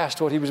see past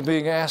what He was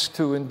being asked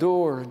to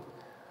endure.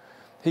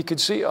 He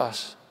could see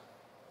us.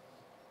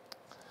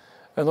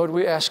 And Lord,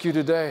 we ask you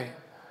today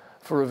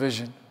for a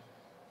vision,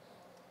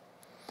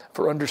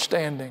 for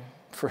understanding,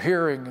 for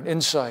hearing and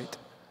insight,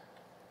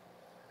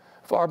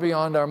 far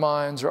beyond our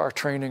minds or our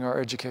training, our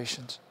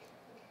educations.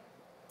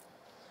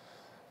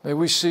 May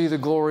we see the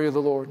glory of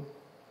the Lord.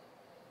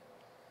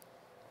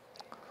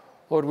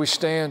 Lord, we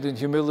stand in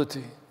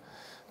humility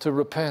to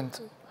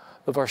repent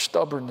of our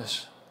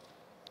stubbornness,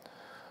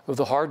 of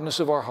the hardness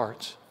of our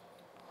hearts,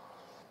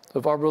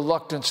 of our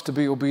reluctance to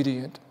be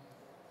obedient.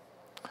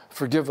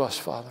 Forgive us,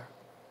 Father.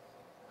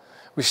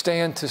 We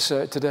stand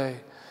today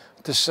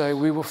to say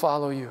we will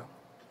follow you,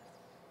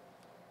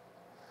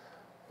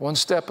 one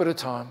step at a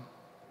time,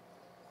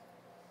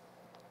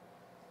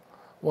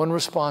 one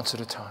response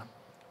at a time.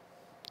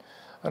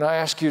 And I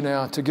ask you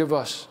now to give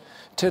us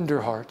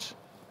tender hearts,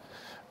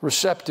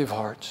 receptive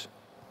hearts,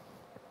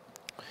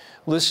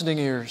 listening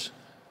ears,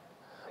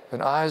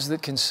 and eyes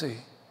that can see.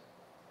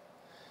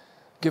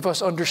 Give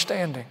us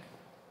understanding.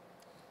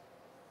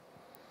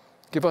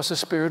 Give us a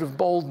spirit of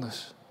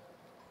boldness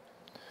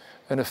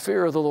and a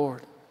fear of the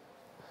Lord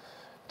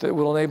that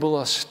will enable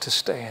us to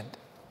stand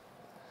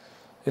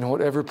in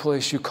whatever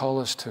place you call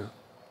us to.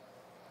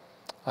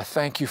 I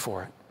thank you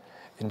for it.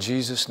 In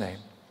Jesus' name,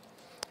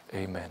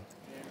 amen.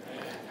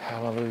 Amen.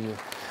 Hallelujah.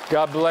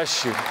 God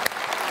bless you.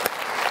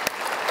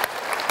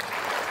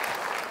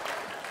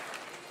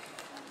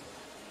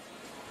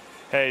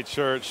 Hey,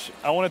 church,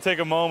 I want to take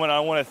a moment.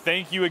 I want to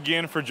thank you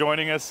again for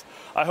joining us.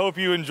 I hope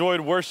you enjoyed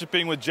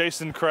worshiping with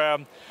Jason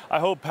Crabb. I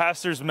hope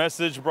Pastor's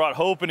message brought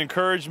hope and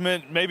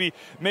encouragement. Maybe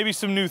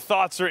some new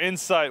thoughts or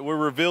insight were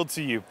revealed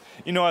to you.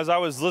 You know, as I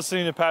was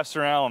listening to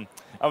Pastor Allen,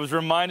 I was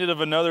reminded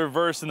of another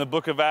verse in the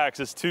book of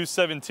Acts. It's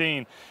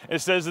 2:17. It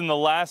says, in the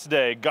last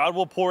day, God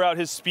will pour out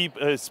his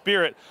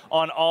spirit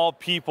on all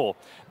people,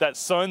 that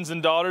sons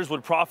and daughters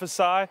would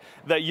prophesy,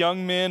 that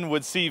young men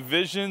would see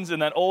visions,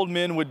 and that old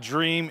men would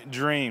dream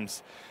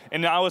dreams.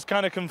 And I was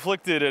kind of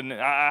conflicted, and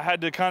I had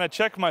to kind of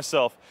check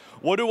myself.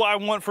 What do I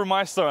want for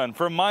my son,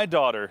 for my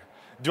daughter?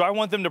 Do I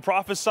want them to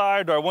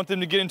prophesy? Do I want them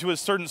to get into a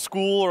certain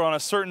school or on a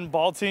certain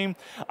ball team?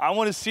 I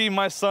want to see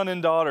my son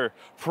and daughter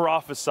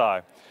prophesy.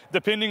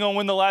 Depending on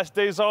when the last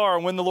days are,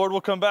 when the Lord will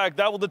come back,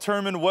 that will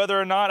determine whether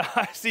or not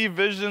I see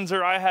visions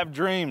or I have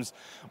dreams.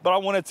 But I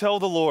want to tell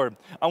the Lord,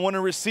 I want to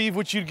receive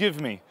what you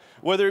give me.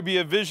 Whether it be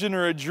a vision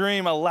or a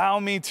dream, allow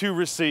me to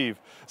receive.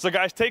 So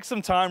guys, take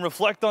some time,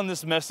 reflect on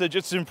this message.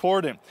 It's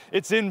important.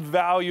 It's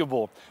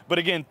invaluable. But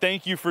again,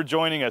 thank you for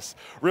joining us.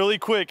 Really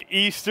quick,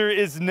 Easter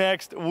is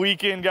next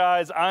weekend,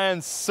 guys. I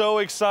am so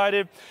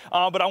excited.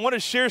 But I want to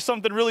share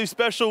something really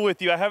special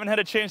with you. I haven't had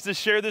a chance to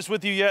share this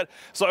with you yet,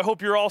 so I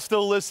hope you're all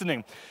still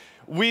listening.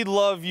 We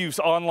love you,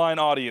 online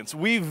audience.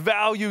 We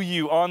value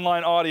you,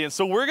 online audience.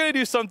 So we're going to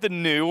do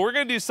something new. We're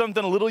going to do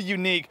something a little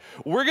unique.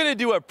 We're going to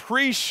do a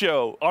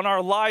pre-show on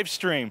our live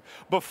stream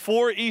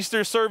before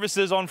Easter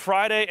services on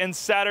Friday and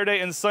Saturday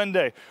and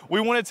Sunday.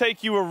 We want to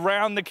take you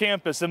around the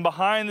campus and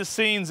behind the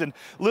scenes and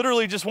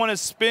literally just want to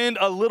spend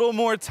a little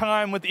more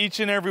time with each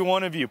and every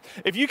one of you.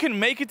 If you can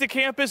make it to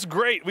campus,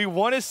 great. We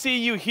want to see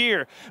you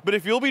here. But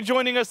if you'll be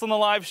joining us on the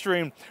live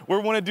stream, we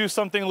want to do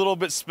something a little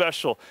bit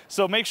special.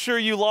 So make sure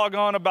you log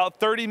on about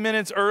 30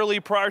 minutes early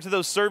prior to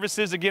those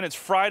services. Again, it's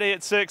Friday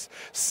at 6,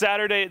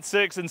 Saturday at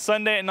 6, and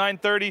Sunday at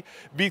 9:30.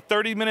 Be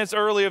 30 minutes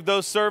early of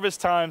those service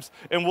times,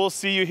 and we'll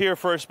see you here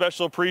for a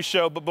special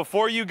pre-show. But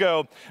before you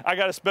go, I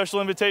got a special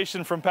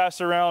invitation from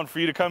Pastor Allen for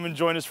you to come and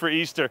join us for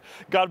Easter.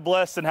 God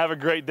bless and have a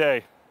great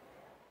day.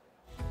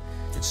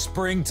 It's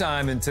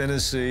springtime in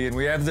Tennessee, and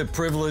we have the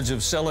privilege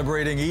of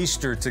celebrating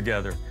Easter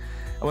together.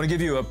 I want to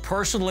give you a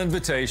personal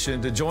invitation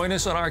to join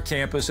us on our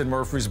campus in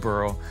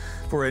Murfreesboro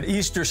for an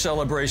Easter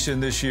celebration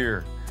this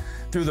year.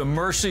 Through the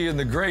mercy and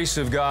the grace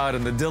of God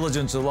and the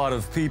diligence of a lot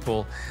of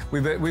people,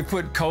 we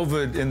put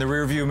COVID in the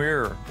rearview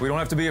mirror. We don't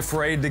have to be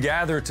afraid to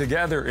gather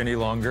together any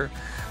longer.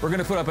 We're going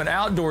to put up an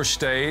outdoor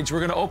stage. We're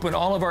going to open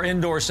all of our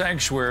indoor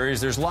sanctuaries.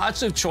 There's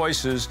lots of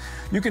choices.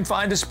 You can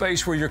find a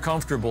space where you're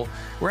comfortable.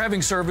 We're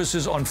having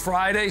services on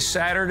Friday,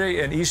 Saturday,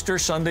 and Easter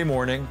Sunday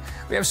morning.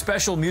 We have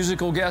special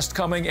musical guests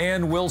coming,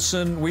 Ann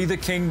Wilson, We the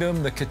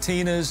Kingdom, the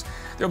Katinas.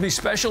 There'll be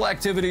special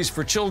activities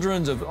for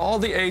children of all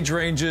the age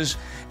ranges.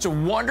 It's a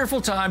wonderful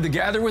time to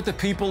gather with the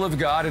people of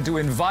God and to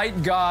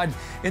invite God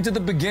into the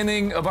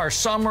beginning of our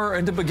summer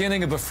and the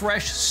beginning of a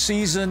fresh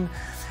season.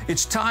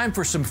 It's time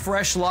for some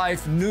fresh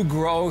life, new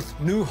growth,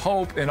 new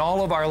hope in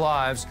all of our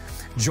lives.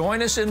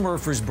 Join us in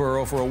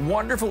Murfreesboro for a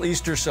wonderful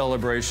Easter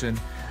celebration.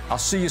 I'll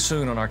see you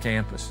soon on our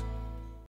campus.